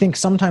I think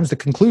sometimes the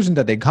conclusion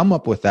that they come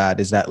up with that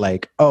is that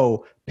like,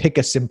 oh, pick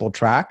a simple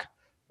track,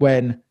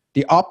 when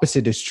the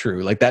opposite is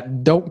true. Like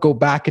that, don't go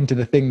back into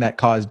the thing that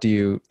caused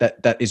you,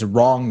 that is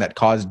wrong, that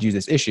caused you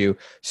this issue.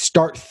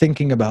 Start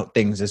thinking about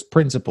things as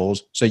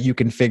principles so you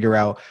can figure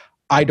out,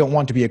 I don't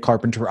want to be a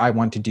carpenter, I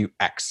want to do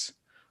X.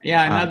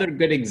 Yeah, another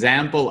good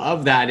example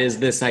of that is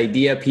this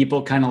idea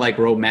people kind of like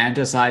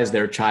romanticize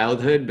their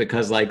childhood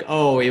because like,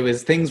 oh,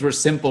 things were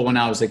simple when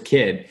I was a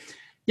kid.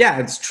 Yeah,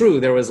 it's true.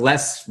 There were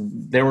less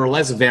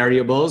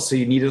variables, so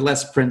you needed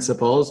less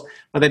principles,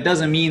 but that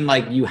doesn't mean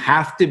like you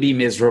have to be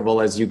miserable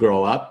as you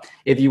grow up.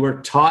 If you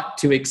were taught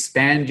to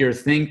expand your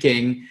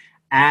thinking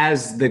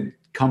as the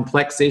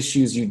complex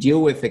issues you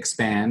deal with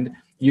expand,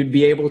 you'd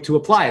be able to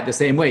apply it the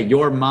same way.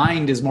 Your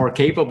mind is more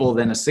capable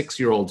than a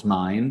 6-year-old's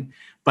mind,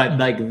 but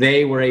like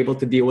they were able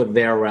to deal with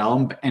their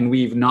realm, and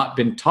we've not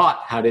been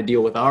taught how to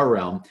deal with our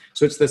realm.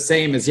 So it's the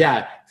same as,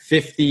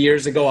 50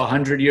 years ago,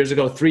 100 years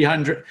ago,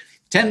 300,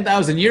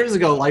 10,000 years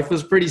ago, life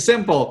was pretty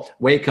simple.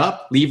 Wake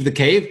up, leave the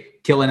cave,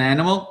 kill an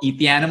animal, eat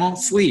the animal,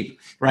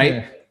 sleep, right?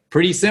 Yeah.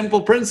 Pretty simple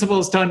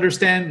principles to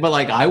understand, but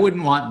like I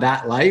wouldn't want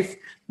that life.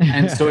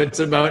 And so it's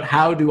about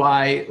how do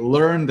I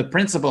learn the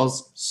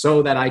principles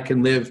so that I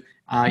can live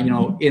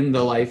in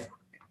the life,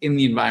 in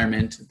the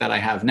environment that I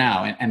have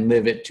now, and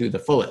live it to the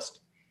fullest.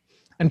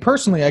 And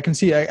personally, I can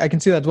see that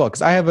as well,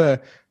 because I have a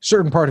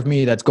certain part of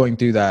me that's going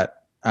through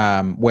that,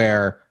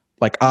 where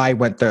like I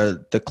went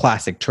the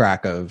classic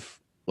track of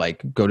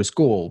like go to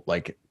school,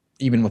 like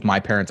even with my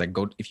parents, like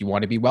if you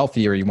want to be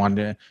wealthy or you want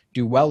to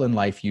do well in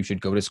life, you should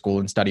go to school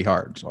and study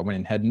hard. So I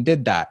went ahead and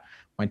did that.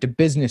 Went to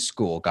business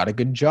school, got a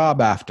good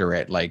job after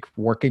it, like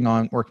working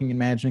in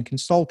management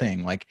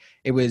consulting. Like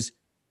it was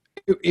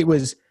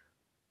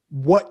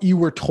what you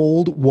were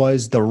told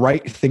was the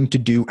right thing to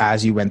do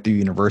as you went through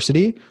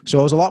university. So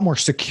I was a lot more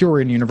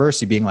secure in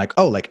university, being like,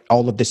 oh, like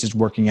all of this is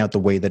working out the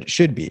way that it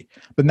should be.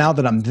 But now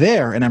that I'm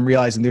there and I'm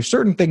realizing there's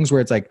certain things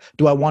where it's like,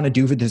 do I want to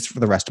do this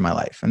for the rest of my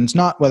life? And it's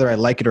not whether I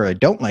like it or I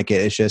don't like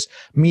it. It's just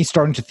me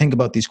starting to think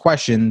about these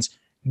questions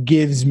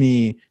gives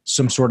me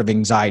some sort of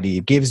anxiety.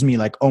 It gives me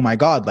like, oh my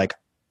God, like,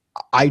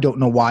 I don't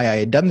know why I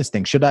had done this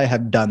thing. Should I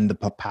have done the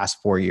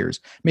past 4 years?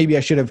 Maybe I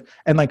should have.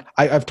 And like,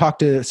 I've talked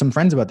to some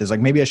friends about this. Like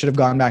maybe I should have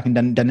gone back and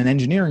done an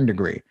engineering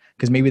degree,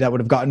 because maybe that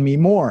would have gotten me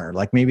more.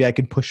 Like maybe I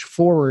could push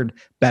forward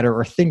better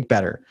or think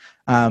better.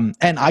 And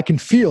I can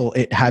feel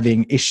it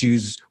having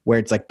issues where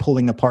it's like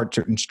pulling apart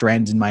certain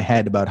strands in my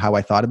head about how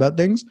I thought about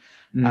things.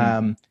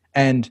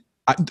 And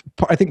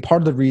I think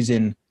part of the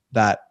reason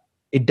that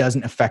it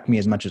doesn't affect me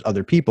as much as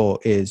other people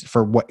is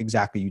for what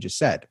exactly you just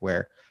said,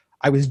 where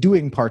I was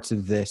doing parts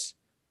of this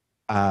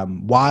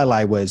while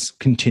I was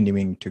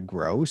continuing to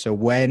grow. So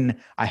when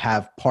I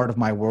have part of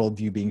my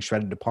worldview being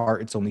shredded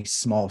apart, it's only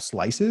small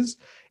slices.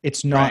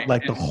 It's not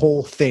like the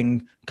whole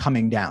thing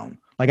coming down.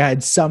 Like I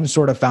had some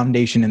sort of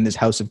foundation in this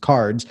house of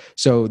cards.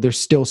 So there's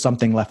still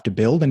something left to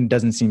build, and it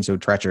doesn't seem so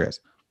treacherous.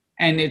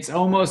 And it's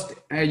almost,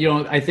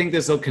 I think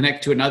this will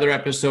connect to another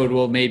episode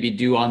we'll maybe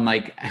do on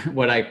like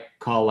what I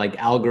call like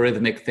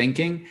algorithmic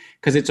thinking,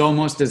 because it's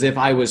almost as if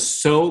I was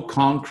so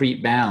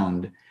concrete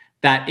bound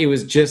that it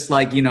was just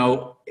like,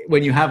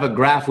 when you have a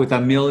graph with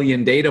a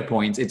million data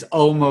points, it's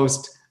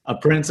almost a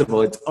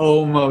principle. It's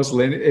almost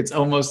linear. It's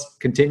almost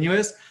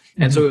continuous.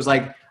 Mm-hmm. And so it was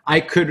like, I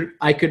could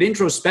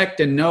introspect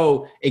and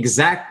know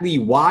exactly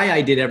why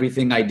I did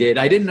everything I did.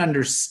 I didn't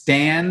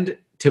understand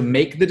to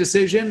make the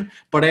decision,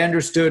 but I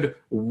understood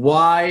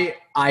why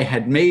I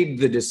had made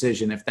the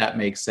decision, if that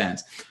makes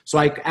sense. So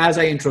as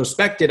I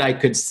introspected, I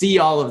could see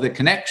all of the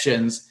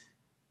connections.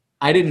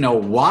 I didn't know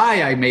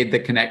why I made the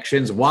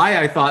connections,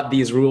 why I thought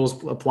these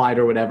rules applied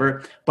or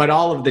whatever, but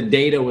all of the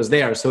data was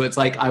there. So it's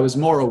like I was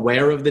more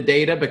aware of the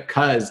data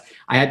because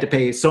I had to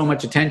pay so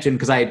much attention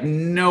because I had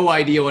no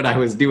idea what I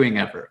was doing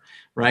ever,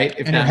 right?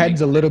 And your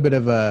head's a little bit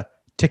of a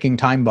ticking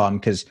time bomb,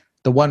 because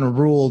the one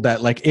rule that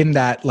in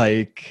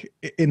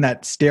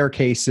that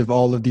staircase of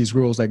all of these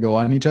rules that go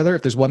on each other,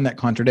 if there's one that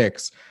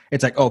contradicts,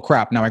 it's like, oh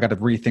crap, now I got to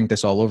rethink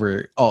this all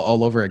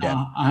over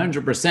again.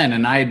 100%.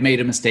 And I had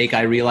made a mistake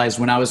I realized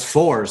when I was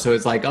 4. So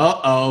it's like,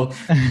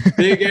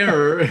 big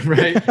error,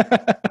 right?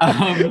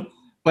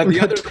 But we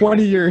got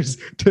 20 years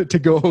to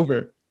go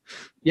over.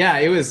 Yeah,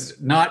 it was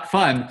not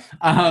fun.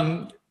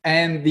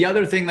 And the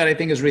other thing that I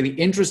think is really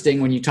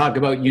interesting when you talk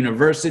about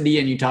university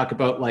and you talk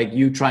about like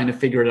you trying to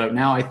figure it out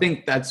now, I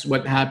think that's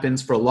what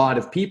happens for a lot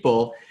of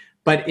people.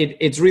 But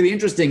it's really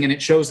interesting, and it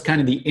shows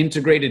kind of the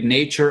integrated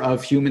nature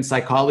of human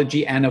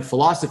psychology and of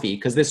philosophy,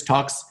 because this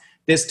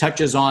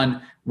touches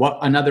on what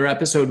another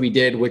episode we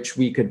did, which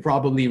we could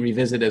probably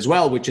revisit as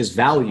well, which is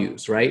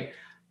values, right?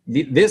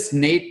 This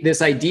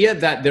idea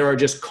that there are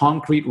just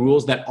concrete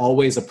rules that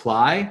always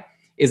apply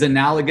is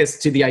analogous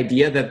to the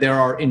idea that there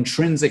are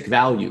intrinsic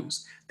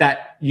values,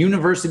 that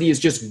university is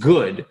just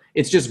good.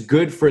 It's just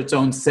good for its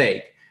own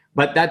sake.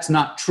 But that's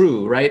not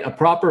true, right? A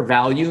proper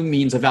value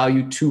means a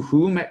value to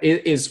whom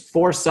is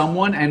for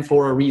someone and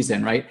for a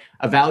reason, right?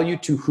 A value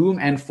to whom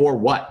and for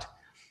what.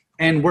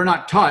 And we're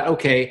not taught,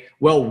 okay,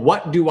 well,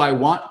 what do I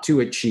want to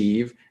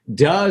achieve?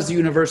 Does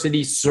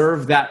university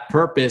serve that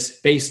purpose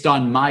based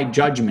on my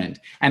judgment?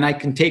 And I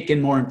can take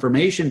in more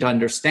information to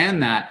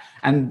understand that.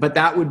 But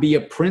that would be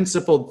a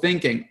principled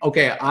thinking.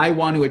 Okay, I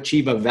want to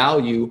achieve a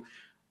value.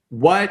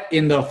 What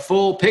in the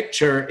full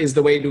picture is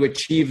the way to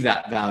achieve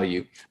that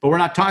value? But we're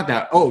not taught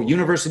that. Oh,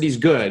 university's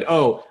good.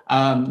 Oh,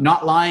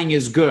 not lying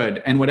is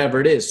good, and whatever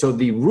it is. So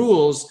the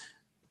rules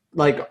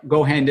like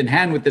go hand in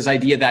hand with this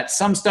idea that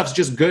some stuff's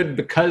just good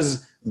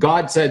because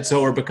God said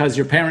so, or because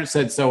your parents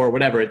said so, or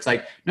whatever. It's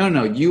like,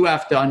 no, you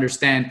have to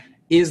understand,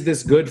 is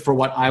this good for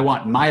what I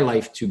want my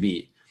life to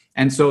be?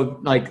 And so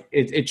like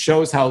it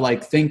shows how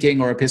like thinking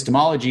or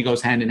epistemology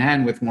goes hand in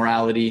hand with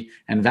morality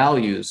and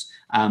values.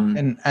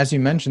 And as you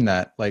mentioned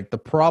that, like the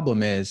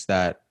problem is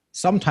that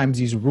sometimes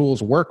these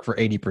rules work for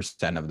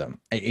 80% of them,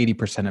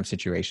 80% of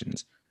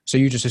situations. So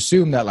you just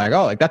assume that like,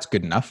 oh, like that's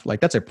good enough. Like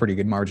that's a pretty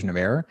good margin of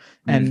error.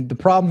 And the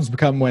problems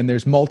become when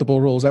there's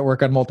multiple rules that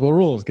work on multiple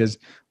rules. Because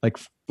like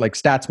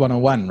stats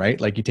 101,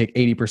 right? Like you take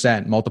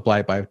 80%, multiply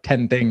it by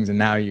 10 things, and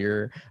now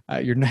your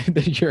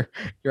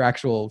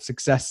actual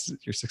success,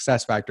 your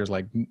success factor is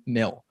like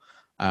nil.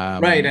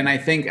 Right. And I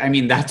think,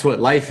 that's what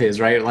life is,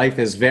 right? Life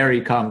is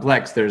very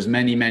complex. There's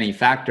many, many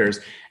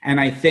factors. And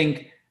I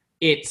think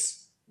it's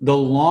the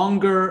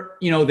longer,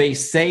 they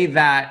say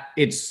that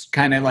it's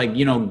kind of like,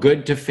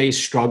 good to face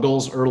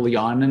struggles early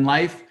on in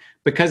life,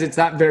 because it's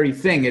that very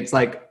thing. It's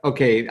like,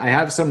 okay, I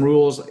have some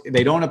rules.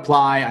 They don't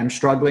apply. I'm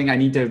struggling. I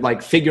need to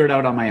like figure it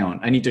out on my own.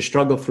 I need to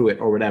struggle through it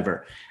or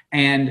whatever.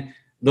 And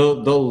the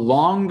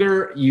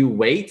longer you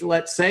wait,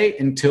 let's say,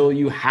 until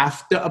you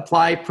have to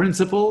apply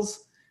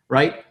principles,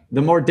 right?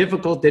 The more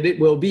difficult that it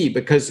will be,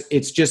 because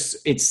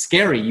it's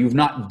scary. You've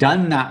not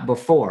done that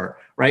before,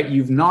 right?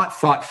 You've not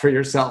thought for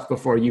yourself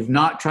before. You've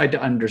not tried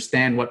to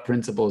understand what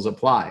principles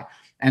apply.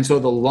 And so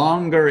the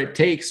longer it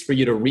takes for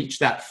you to reach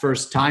that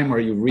first time where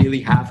you really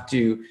have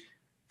to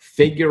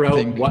figure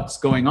out what's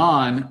going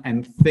on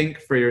and think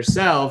for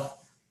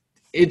yourself,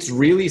 it's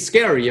really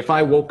scary. If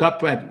I woke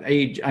up at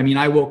age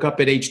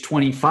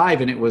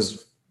 25 and it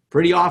was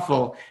pretty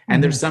awful.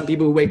 And there's some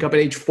people who wake up at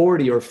age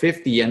 40 or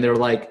 50 and they're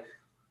like,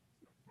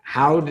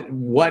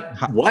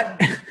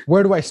 what?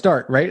 Where do I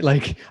start? Right?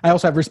 Like I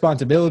also have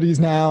responsibilities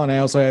now,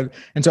 and so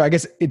I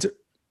guess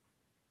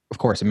of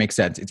course it makes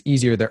sense. It's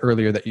easier the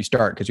earlier that you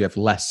start, because you have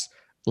less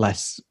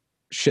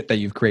shit that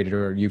you've created,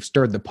 or you've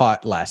stirred the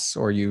pot less,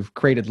 or you've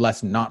created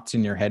less knots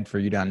in your head for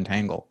you to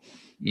untangle.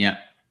 Yeah.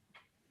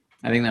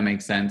 I think that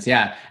makes sense.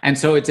 Yeah. And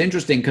so it's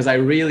interesting because I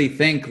really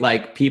think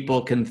like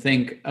people can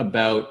think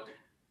about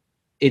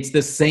it's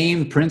the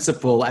same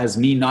principle as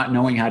me not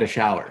knowing how to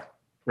shower,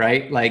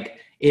 right? Like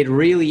it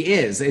really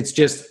is. It's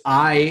just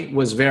I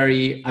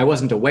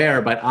wasn't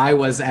aware, but I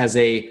was, as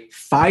a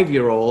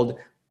 5-year-old,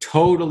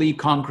 totally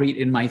concrete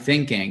in my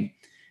thinking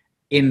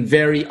in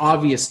very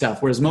obvious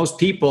stuff. Whereas most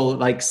people,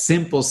 like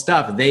simple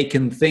stuff, they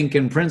can think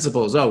in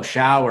principles. Oh,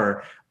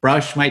 shower,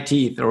 brush my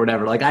teeth or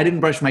whatever. Like I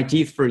didn't brush my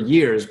teeth for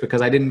years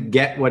because I didn't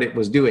get what it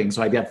was doing.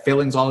 So I'd get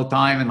fillings all the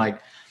time. And like,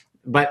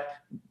 but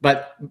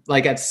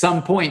like at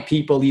some point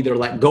people either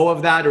let go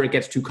of that or it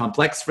gets too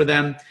complex for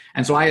them.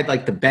 And so I had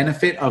like the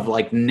benefit of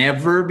like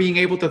never being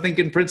able to think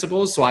in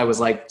principles. So I was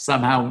like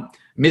somehow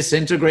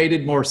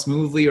misintegrated more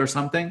smoothly or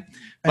something.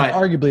 But and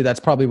arguably that's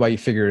probably why you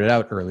figured it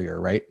out earlier,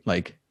 right?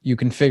 Like you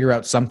can figure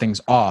out something's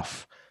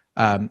off.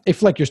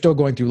 If like you're still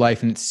going through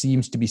life and it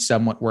seems to be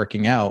somewhat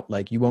working out,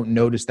 like you won't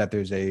notice that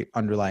there's a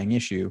underlying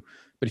issue.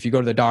 But if you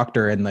go to the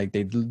doctor and like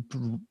they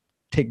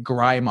take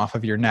grime off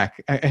of your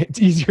neck,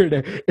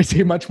 it's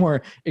a much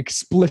more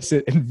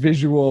explicit and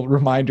visual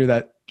reminder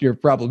that you're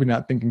probably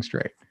not thinking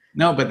straight.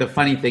 No, but the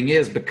funny thing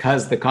is,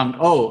 because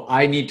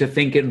I need to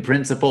think in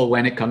principle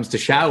when it comes to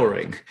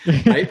showering,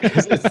 right?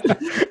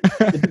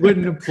 It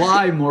wouldn't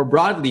apply more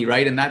broadly,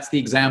 right? And that's the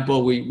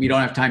example we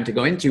don't have time to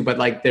go into, but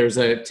like there's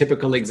a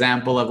typical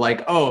example of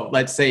like, oh,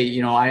 let's say,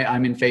 you know,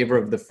 I'm in favor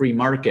of the free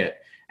market.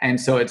 And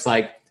so it's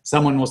like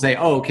someone will say,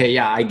 oh, okay,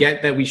 yeah, I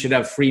get that we should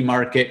have free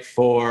market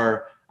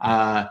for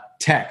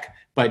tech,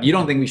 but you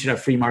don't think we should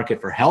have free market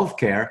for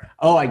healthcare.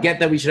 Oh, I get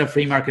that we should have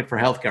free market for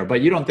healthcare,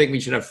 but you don't think we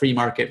should have free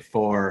market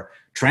for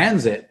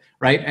transit,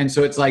 right? And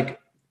so it's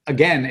like,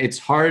 again, it's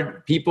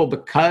hard people,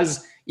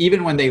 because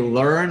even when they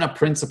learn a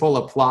principle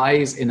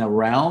applies in a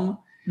realm,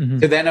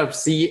 to then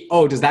see,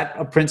 oh, does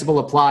that principle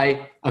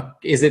apply?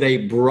 Is it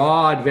a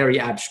broad, very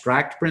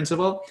abstract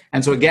principle?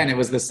 And so again, it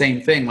was the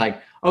same thing.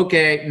 Like,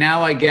 okay,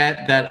 now I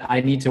get that I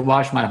need to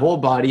wash my whole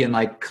body and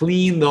like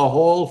clean the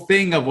whole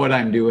thing of what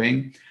I'm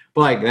doing.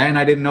 But like then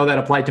I didn't know that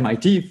applied to my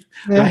teeth.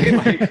 Right?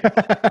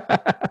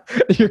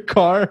 Like, your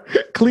car,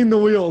 clean the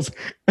wheels.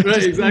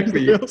 Right,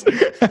 exactly.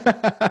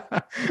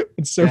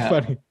 It's so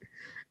funny.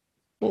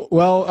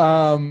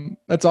 Well,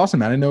 that's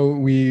awesome, man. I know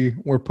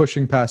we're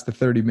pushing past the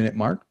 30-minute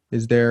mark.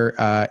 Is there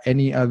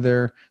any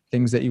other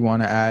things that you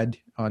want to add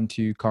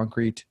onto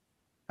concrete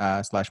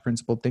 /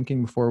 principled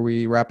thinking before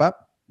we wrap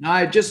up?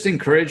 I just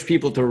encourage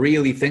people to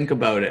really think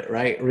about it,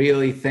 right?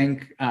 Really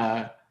think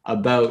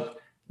about,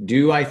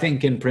 do I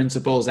think in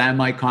principles? Am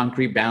I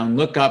concrete bound?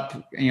 Look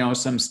up,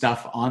 some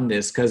stuff on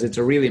this, because it's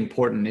a really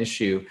important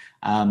issue.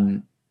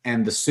 And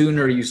the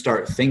sooner you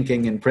start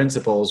thinking in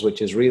principles,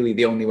 which is really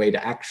the only way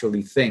to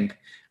actually think,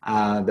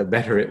 the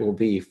better it will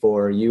be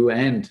for you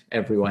and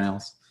everyone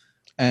else.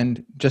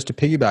 And just to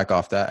piggyback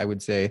off that, I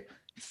would say,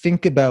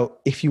 think about,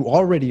 if you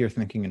already are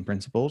thinking in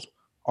principles,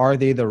 are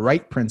they the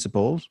right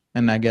principles?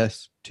 And I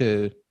guess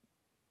to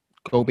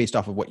go based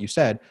off of what you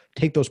said,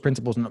 take those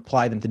principles and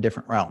apply them to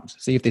different realms.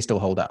 See if they still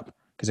hold up.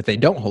 Because if they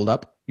don't hold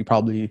up, you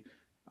probably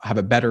have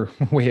a better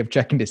way of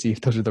checking to see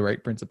if those are the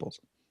right principles.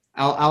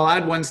 I'll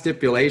add one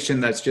stipulation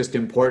that's just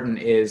important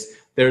is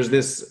there's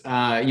this,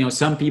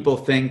 some people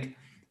think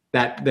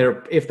that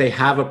if they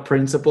have a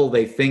principle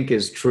they think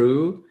is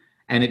true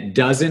and it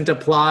doesn't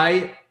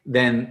apply,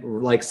 then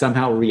like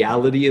somehow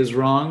reality is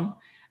wrong,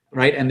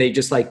 right? And they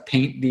just like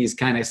paint these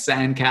kind of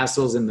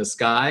sandcastles in the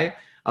sky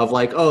of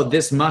like, oh,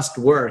 this must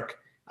work.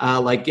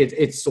 Like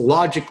it's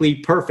logically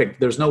perfect.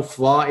 There's no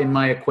flaw in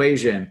my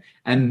equation.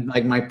 And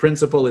like my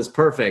principle is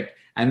perfect.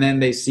 And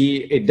then they see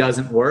it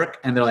doesn't work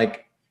and they're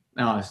like,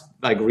 no,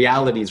 like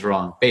reality is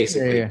wrong,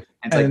 basically. Yeah.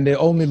 And they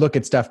only look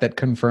at stuff that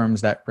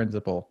confirms that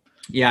principle.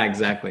 Yeah,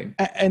 exactly.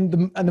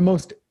 And the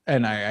most,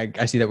 and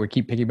I see that we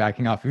keep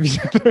piggybacking off of each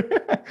other,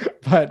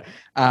 but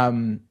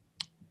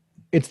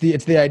it's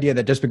the idea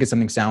that just because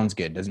something sounds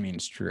good doesn't mean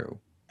it's true.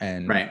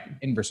 And right.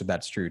 Inverse of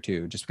that's true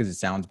too. Just because it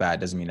sounds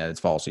bad doesn't mean that it's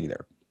false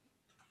either.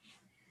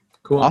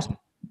 Cool. Awesome.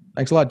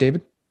 Thanks a lot,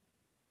 David.